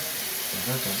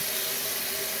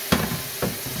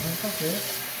 That's it.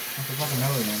 That's a fucking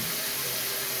melody, man.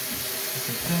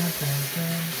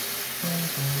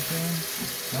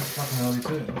 That's a fucking melody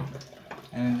too.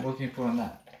 And what can you put on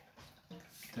that?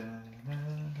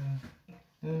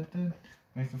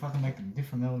 We can fucking make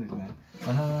different melodies, man.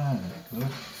 Oh, no.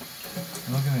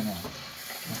 Look at me now.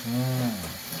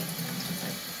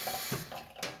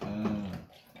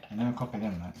 I never copy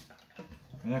them, man.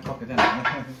 I never copy them,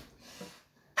 man.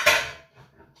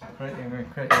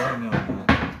 Create your own melody, man.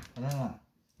 I don't know.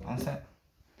 That's it.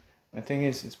 The thing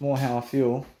is, it's more how I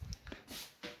feel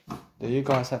that you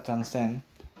guys have to understand.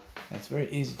 It's very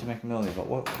easy to make a melody, but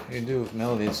what you do with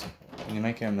melodies, when you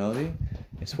make a melody,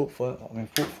 is put 4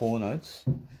 notes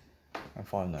and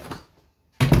 5 notes.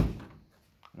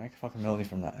 Make a fucking melody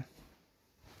from that.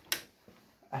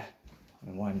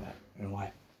 And wind that, and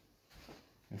wind.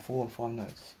 And 4 and 5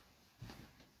 notes.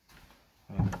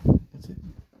 That's it.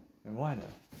 And wind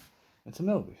it. It's a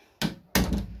melody.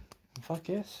 And fuck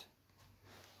yes.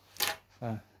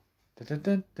 Dun dun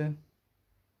dun dun.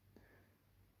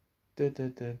 Dun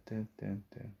dun dun dun dun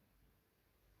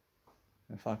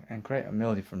dun. And create a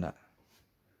melody from that.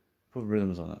 Put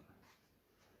rhythms on it.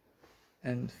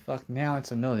 And fuck, now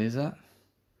it's a melody, is that?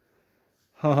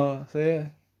 Haha, so yeah.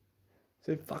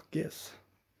 Say fuck yes.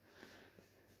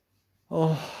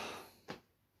 Oh.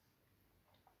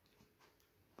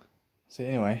 So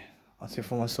anyway, I'll say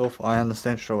for myself, I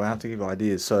understand straight away. I have to give you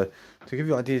ideas. So to give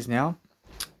you ideas now,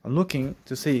 I'm looking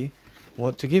to see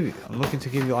what to give you. I'm looking to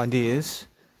give you ideas.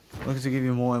 I'm looking to give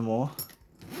you more and more.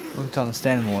 I'm looking to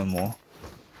understand more and more.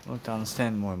 I'm looking to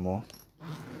understand more and more.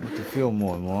 I'm looking to feel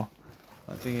more and more.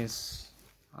 The thing is,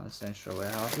 I understand straight away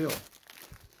how I feel.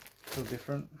 Feel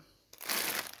different.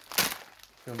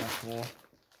 Feel much more.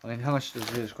 I mean, how much does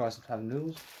Jesus Christ have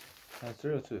noodles? It has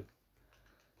 3 or 2?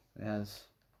 It has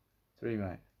 3,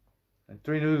 mate. And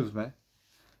 3 noodles, mate.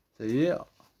 So yeah.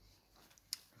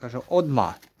 Kanske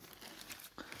Oddma.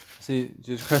 See,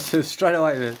 Jesus Christ says straight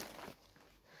away, man.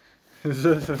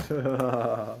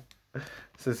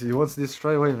 Says he wants this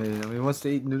straight away, man. I mean, he wants to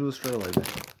eat noodles straight away, man.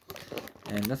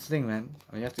 And that's the thing, man.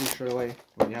 I mean, you have to eat straight away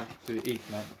when you have to eat,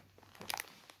 man.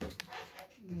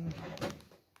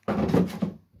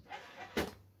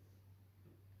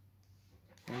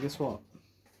 And guess what?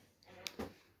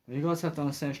 You guys have to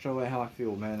understand straight away how I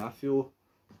feel, man. I'm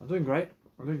doing great.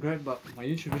 I'm doing great, but my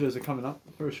YouTube videos are coming up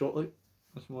very shortly.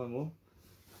 That's more and more.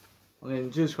 I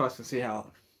mean, Jesus Christ can see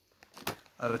how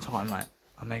over time, mate,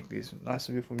 I make these nice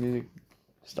and beautiful music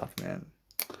stuff, man.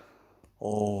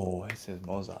 Oh, he says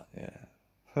Mozart, yeah.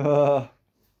 I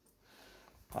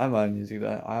have my own music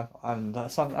though.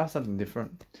 I've something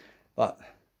different, but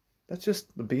that's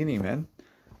just the beginning, man.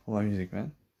 Of my music,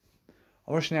 man.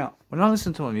 I watch now. When I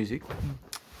listen to my music,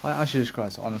 I ask Jesus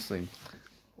Christ, honestly,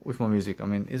 with my music. I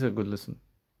mean, is it a good listen?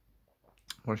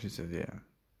 What she says, yeah.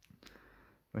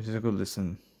 Which is a good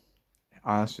listen.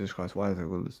 I ask Jesus Christ, why is it a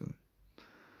good listen?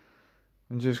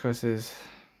 And Jesus Christ says,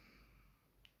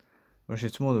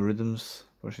 it's more the rhythms,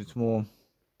 it's more,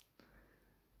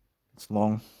 it's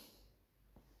long,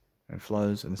 and it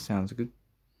flows, and it sounds good.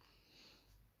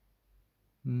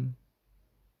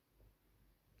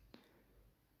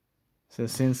 So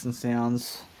synths and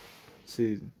sounds,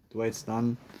 see the way it's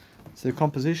done. So the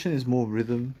composition is more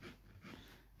rhythm,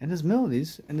 and there's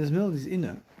melodies in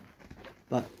it.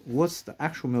 But what's the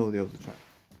actual melody of the track?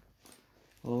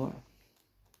 Alright.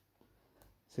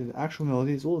 See, the actual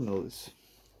melody is all the melodies.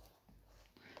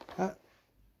 That's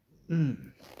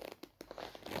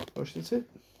it.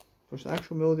 The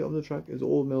actual melody of the track is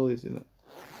all melodies in it.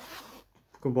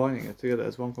 Combining it together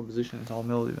as one composition is all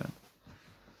melody, man.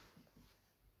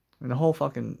 And the whole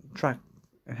fucking track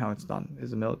and how it's done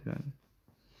is a melody, man.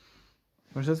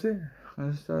 Which that's it. I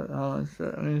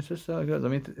mean, it's just how it goes. I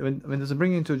mean, does it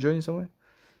bring you into a journey somewhere?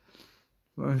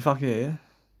 I mean, fuck yeah, yeah.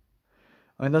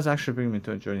 I mean, it does actually bring me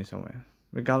to a journey somewhere.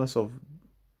 Regardless of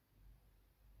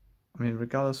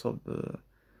the...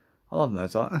 I love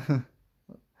Mozart.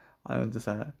 I want to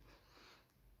say that.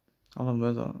 I love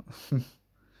Mozart. I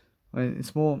mean,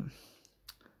 it's more...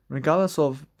 Regardless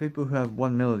of people who have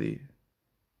one melody,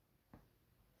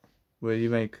 where you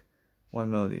make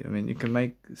one melody. I mean, you can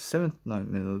make 7 note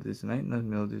melodies and 8 note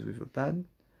melodies with a pad,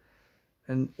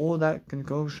 and all that can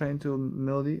go straight into a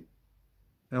melody,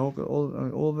 and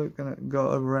all of it gonna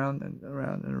go around and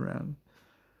around and around,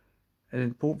 and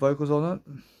then put vocals on it,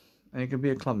 and it can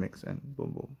be a club mix, and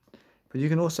boom boom. But you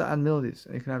can also add melodies,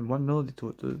 and you can add one melody to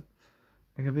it too.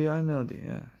 It can be your own melody,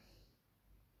 yeah.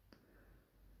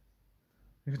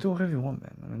 You can do whatever you want,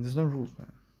 man. I mean, there's no rules,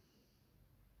 man.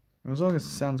 As long as it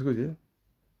sounds good, yeah.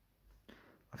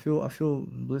 I feel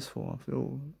blissful. I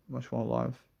feel much more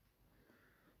alive.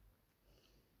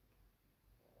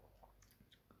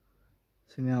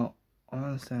 See now, I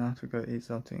understand I have to go eat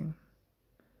something.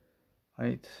 I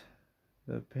ate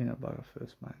the peanut butter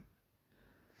first, mate.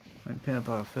 I ate peanut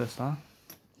butter first, huh?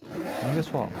 And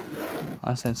guess what? I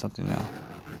understand something now.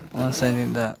 I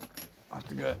understand that I have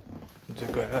to go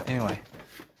anyway.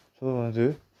 So what I want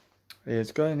to do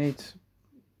is go and eat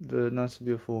the nice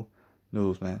beautiful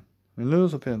noodles, man. I mean,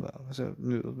 noodles or peanut butter? I said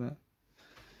noodles, man.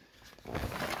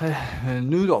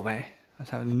 Noodle, man.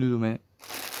 Let's have a noodle, man.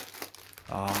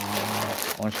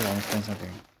 I want you to understand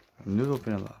something. Noodle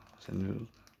peanut butter. I said noodles.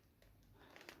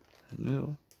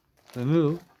 Noodle. I said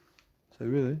noodle. I said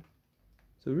really?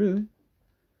 I said really?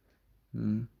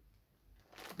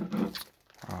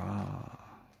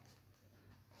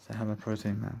 So have a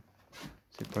protein, man.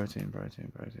 Say protein.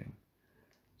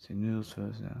 Say noodles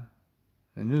first now.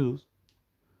 Say noodles.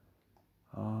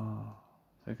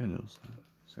 Second noodles.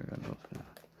 Second noodles for now.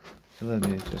 So let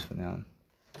me just for now.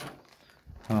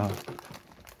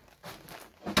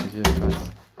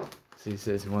 He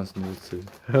says he wants noodles too.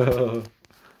 So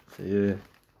yeah.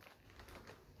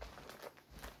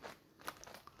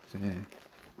 So yeah.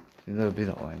 A little bit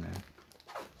that way, man.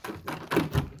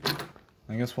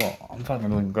 And guess what? I'm fucking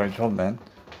doing a great job, man.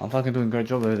 I'm fucking doing a great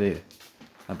job over there.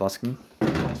 At busking.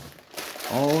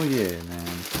 Oh yeah, man.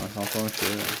 That's not so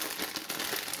sure.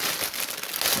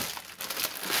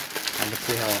 I can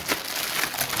see how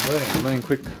I'm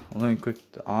learning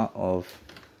quick the art of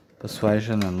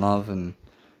persuasion and love and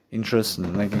interest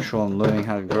and making sure I'm learning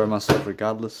how to grow myself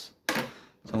regardless.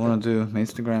 So I want to do my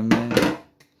Instagram, man. I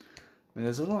mean,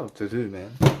 there's a lot to do,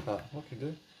 man. But what can you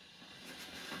do?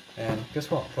 And guess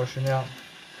what? Pushing out,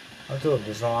 I'll do a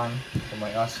design for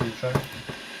my RC truck.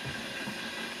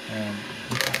 And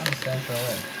I understand straight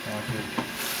away how I feel.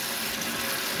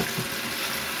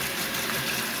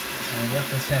 And you have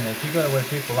to understand that if you go where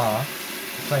people are,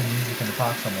 playing music in the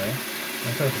park somewhere,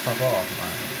 and tell them to fuck off,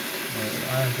 man.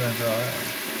 I am going to alright.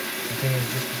 The thing is,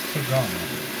 just keep going, man.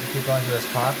 You keep going to those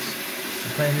parks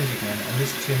and play music, man, and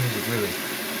listen to your music, really.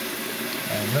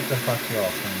 And let them fuck you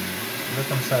off, and let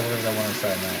them say whatever they want to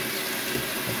say, mate.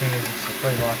 The thing is, it's a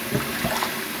free life.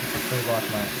 It's a free life,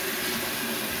 mate.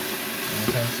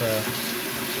 And so,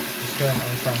 just go and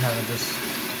understand how to just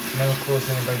never cause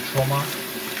anybody trauma.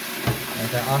 And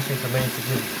if they ask you to leave, to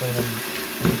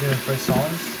give them free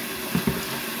silence,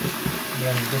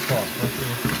 then guess what?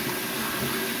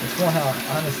 It's more how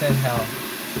I understand how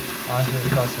I ask you to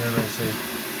trust everybody to see.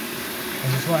 And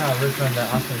it's more how Richmond they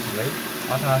ask me to leave.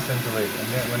 I can ask them to leave, and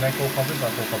then when they call copies, I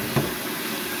call copies.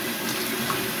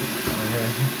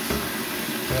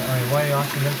 I mean, why are you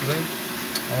asking them to leave?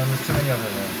 I mean, there's too many of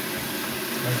them there.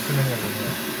 There's too many of them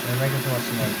here. They're making too much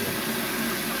noise here.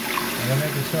 And they're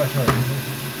making too much noise.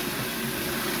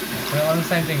 On the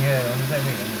same thing here, on the same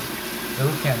thing. They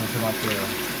look at me too much here.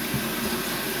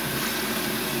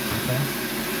 Okay?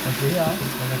 And so yeah, I'm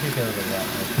gonna kick everybody out.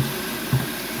 I'm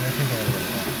gonna kick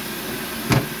everybody out.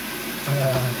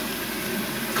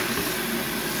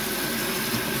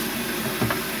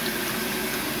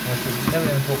 Never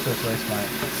even talk to the police,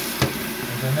 mate.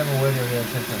 They're never worthy of your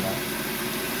attention, mate.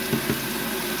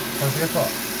 Because guess what?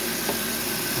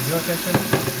 Your attention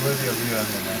is worthy of you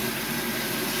only, mate.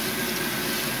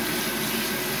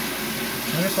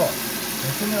 And guess what?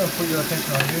 If you never put your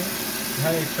attention on you,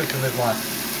 how do you expect to live life?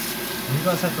 And you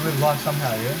guys have to live life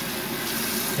somehow, yeah?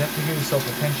 You have to give yourself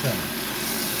attention.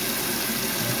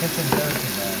 And attention is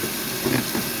everything, man.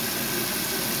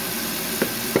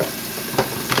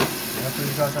 That's what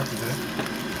you guys have to do.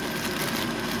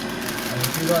 And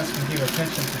if you guys can give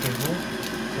attention to people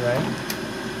today,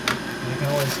 you can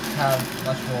always have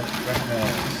much more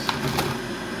recognition.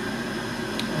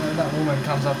 And when that woman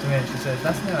comes up to me and she says,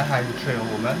 that's never how you treat a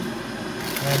woman.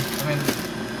 And, I mean,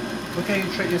 look how you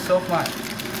treat yourself, mate.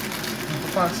 And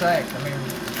for fuck's sake, I mean,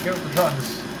 get off the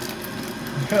drugs.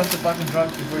 Get off the fucking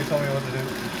drugs before you tell me what to do.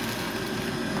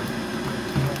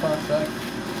 For fuck's sake.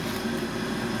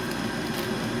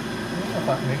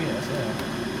 Fucking idiots, yeah.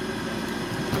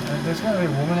 And there's going to be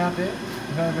a woman out there,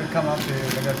 they're going to come up to you,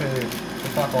 they're going to tell you to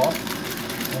fuck off.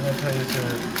 They're going to tell you to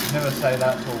never say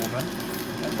that to a woman.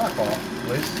 And fuck off,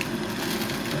 please.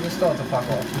 And just start to fuck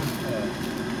off. Yeah.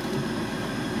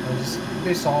 And just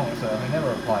be silent with her. I mean, never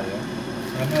reply to her.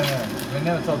 I mean,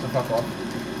 never tell her to fuck off.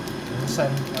 And just say, I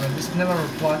mean, just never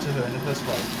reply to her in the first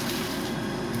place.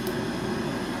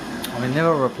 I mean,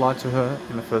 never reply to her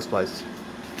in the first place.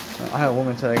 I had a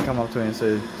woman today come up to me and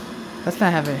say, that's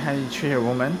not how you treat a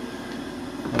woman.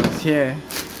 I was, yeah.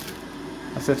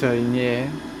 I said to her, yeah.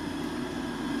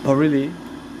 But really,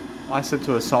 I said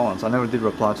to her silence. I never did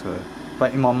reply to her.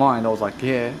 But in my mind, I was like,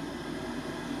 yeah.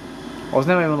 I was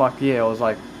never even like, yeah. I was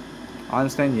like, I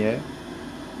understand, yeah.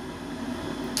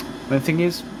 But the thing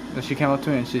is, she came up to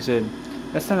me and she said,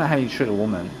 "That's not how you treat a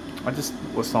woman." I just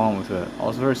was silent with her. I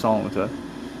was very silent with her,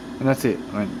 and that's it.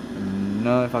 I mean,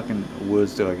 no fucking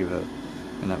words do I give her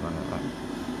in that moment. Like,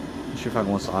 she fucking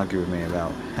wants to argue with me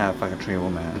about how I fucking treat a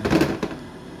woman.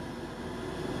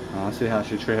 I see how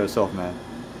she treat herself, man.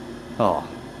 Oh.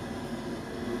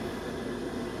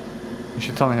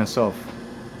 She's telling herself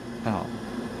how.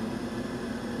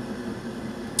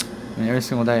 I mean, every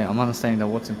single day I'm understanding that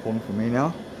what's important for me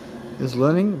now is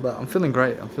learning, but I'm feeling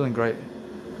great. I'm feeling great.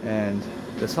 And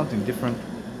there's something different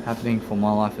happening for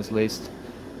my life at least.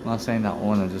 I'm not saying that I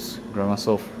want to just grow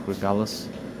myself regardless.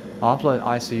 I upload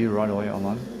ICU right away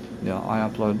online. Yeah, I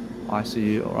upload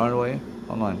ICU right away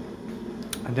online.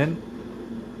 And then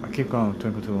I keep going with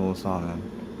Twinkle Twinkle Little Star, man.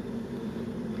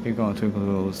 Keep going with Twinkle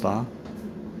Twinkle Little Star.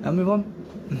 And move on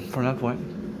from that point.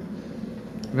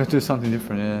 We're gonna do something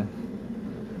different, yeah.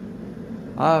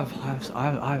 I've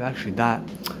actually that.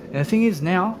 And the thing is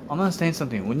now, I'm understanding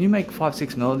something. When you make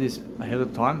 5-6 melodies ahead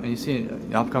of time and you see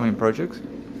the upcoming projects,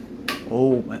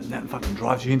 oh, that fucking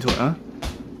drives you into it, huh?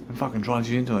 It fucking drives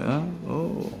you into it, huh?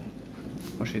 Oh.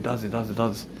 Actually, it does.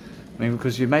 I mean,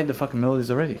 because you made the fucking melodies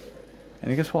already.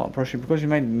 And guess what? Because you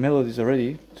made melodies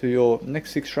already to your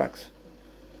next 6 tracks.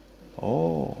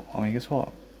 Oh, I mean, guess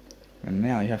what? And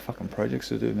now you have fucking projects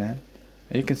to do, man.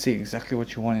 And you can see exactly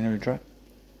what you want in every track.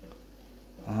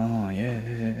 Oh, yeah.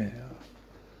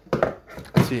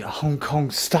 See, a Hong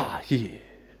Kong star here.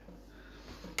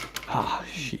 Ah,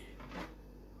 shit.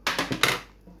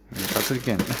 That's it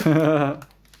again. So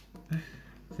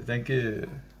thank you.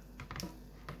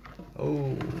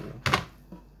 Oh.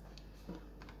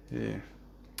 Yeah.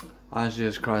 I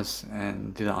Jesus Christ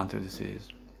and did it unto the seas.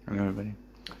 Hello, everybody.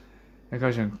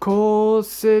 Ko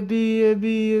se bije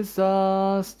bije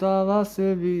za, stava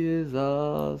se bije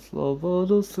za,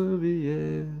 slobodu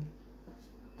Srbije.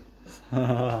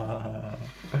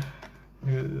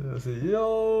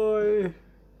 Joj.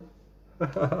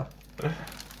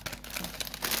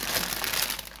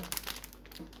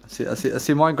 I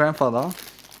see my grandfather.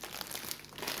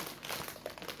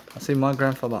 I see my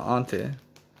grandfather Ante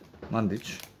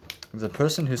Mandic is a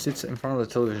person who sits in front of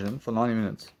the television for 90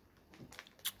 minutes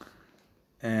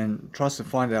and tries to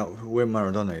find out where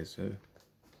Maradona is.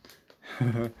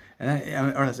 And I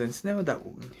mean, honestly, it's never that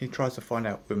he tries to find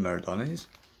out where Maradona is.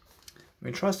 I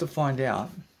mean, he tries to find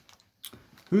out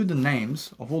who the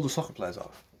names of all the soccer players are.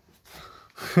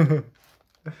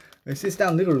 He sits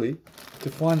down literally to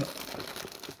find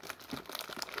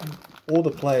all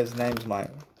the players' names, mate,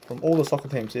 from all the soccer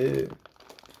teams. Yeah.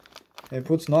 And he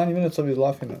puts 90 minutes of his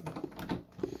life in it.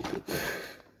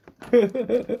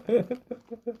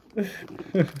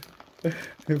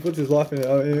 He puts his life in it.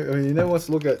 I mean, he never wants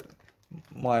to look at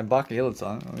my Barca Yellow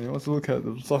song. I mean, he wants to look at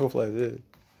the soccer players, yeah.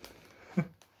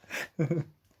 I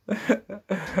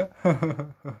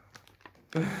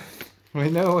mean,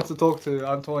 he never wants to talk to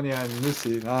Antonio and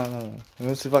Messi. No. He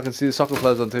wants to fucking see the soccer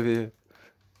players on TV.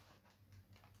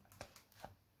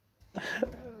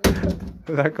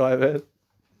 That guy, man.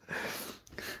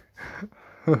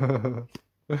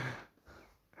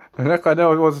 And that guy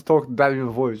never wants to talk to Danny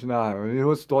voice. Nah, he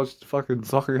wants to watch the fucking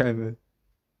soccer game,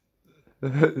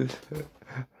 man.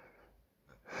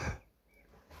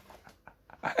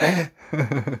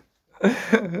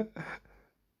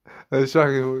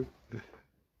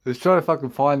 He's trying to fucking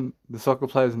find the soccer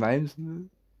players' names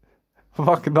for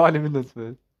fucking 90 minutes,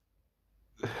 man.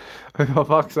 For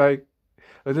fuck's sake.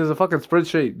 There's a fucking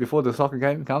spreadsheet before the soccer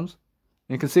game comes.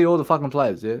 You can see all the fucking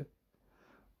players, yeah?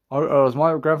 Or is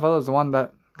my grandfather the one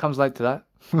that comes late to that?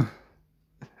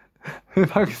 He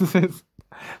fucking sits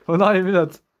for 90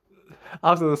 minutes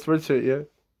after the spreadsheet, yeah?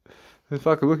 He's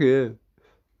fucking looking here.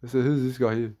 He said, who's this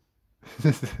guy here?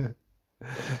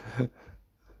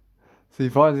 So he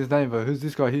finds his name, but who's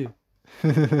this guy here?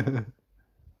 I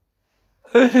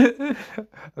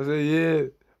said, yeah.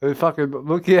 He's fucking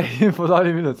looking at him for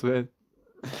 90 minutes, man.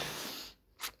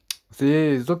 So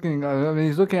yeah, he's looking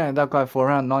at that guy for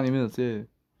around 90 minutes, yeah.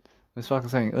 He's fucking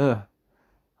saying,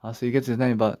 I see he gets his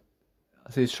name, but I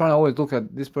see he's trying to always look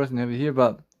at this person over here,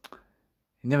 but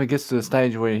he never gets to the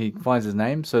stage where he finds his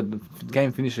name. So the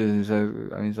game finishes,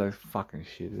 and he's like, fucking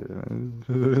shit,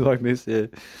 like this, yeah.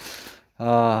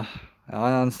 I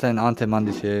understand Ante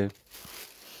Mandic, yeah.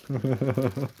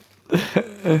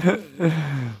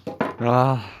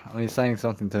 When he's saying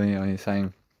something to me, when he's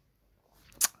saying,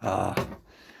 I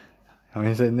mean,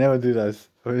 he said, never do this.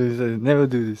 He said, never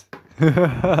do this.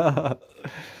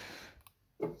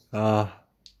 I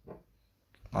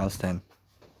understand.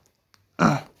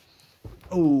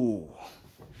 Oh,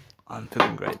 I'm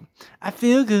feeling great. I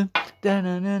feel good.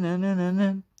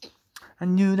 Da-na-na-na-na-na. I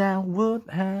knew that I would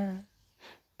have.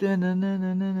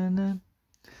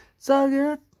 So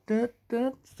good, so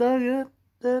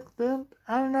good,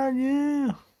 I'm not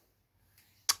you.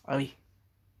 Hey,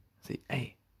 see,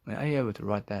 hey, are you able to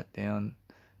write that down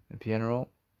the piano roll?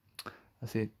 I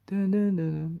said,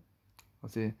 I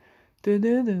said,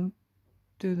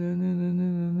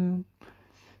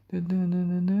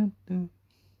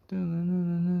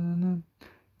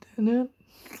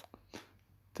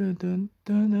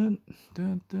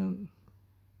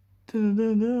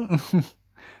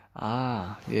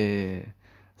 ah, yeah.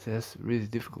 So that's really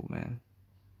difficult, man.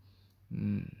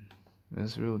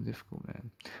 That's real difficult,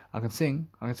 man. I can sing.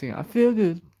 I feel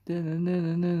good. I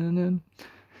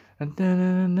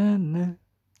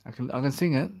can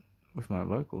sing it with my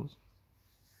vocals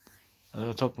at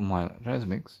the top of my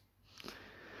transmix.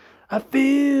 I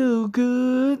feel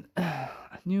good. I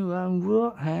knew I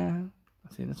would have.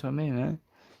 See, that's what I mean, man.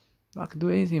 I can do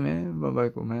anything, man, with my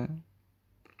vocal, man.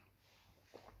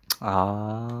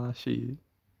 Ah, shit.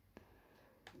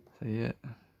 So yeah.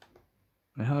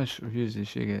 I mean, how much views did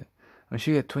she get? I mean,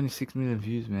 she got 26 million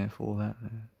views, man, for all that,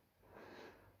 man.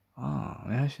 Oh,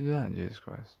 man, how she do that? Jesus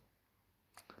Christ.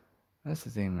 That's the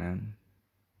thing, man.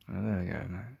 Oh, there we go,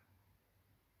 man.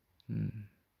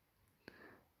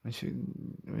 She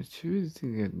really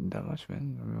didn't get that much,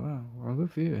 man. I mean, wow, well,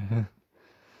 good for you.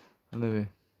 I love it.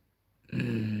 I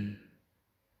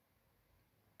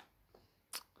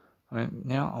mean,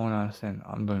 now I want to understand.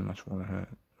 I'm doing much more than her,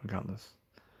 regardless.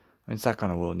 I mean, it's that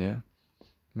kind of world, yeah.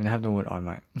 I mean, I have no word I,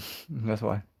 mate. That's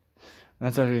why.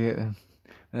 That's how they get.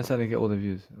 That's how they get all the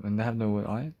views. When they have no word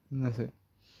I, that's it.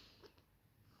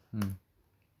 I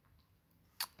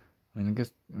mean,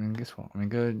 guess what? I mean,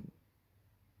 go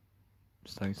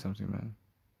study something, man.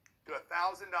 To $1,000.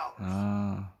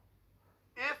 Ah.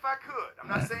 If I could. I'm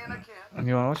not saying I can't. And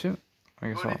you want to watch it? I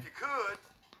guess But what? if you could,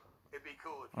 it'd be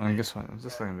cool. If you I mean, did. guess what? It's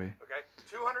just gonna be. Okay.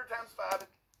 200 times 5.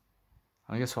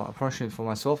 I guess what? Approaching it for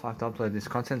myself, I have to upload this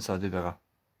content, so I do better.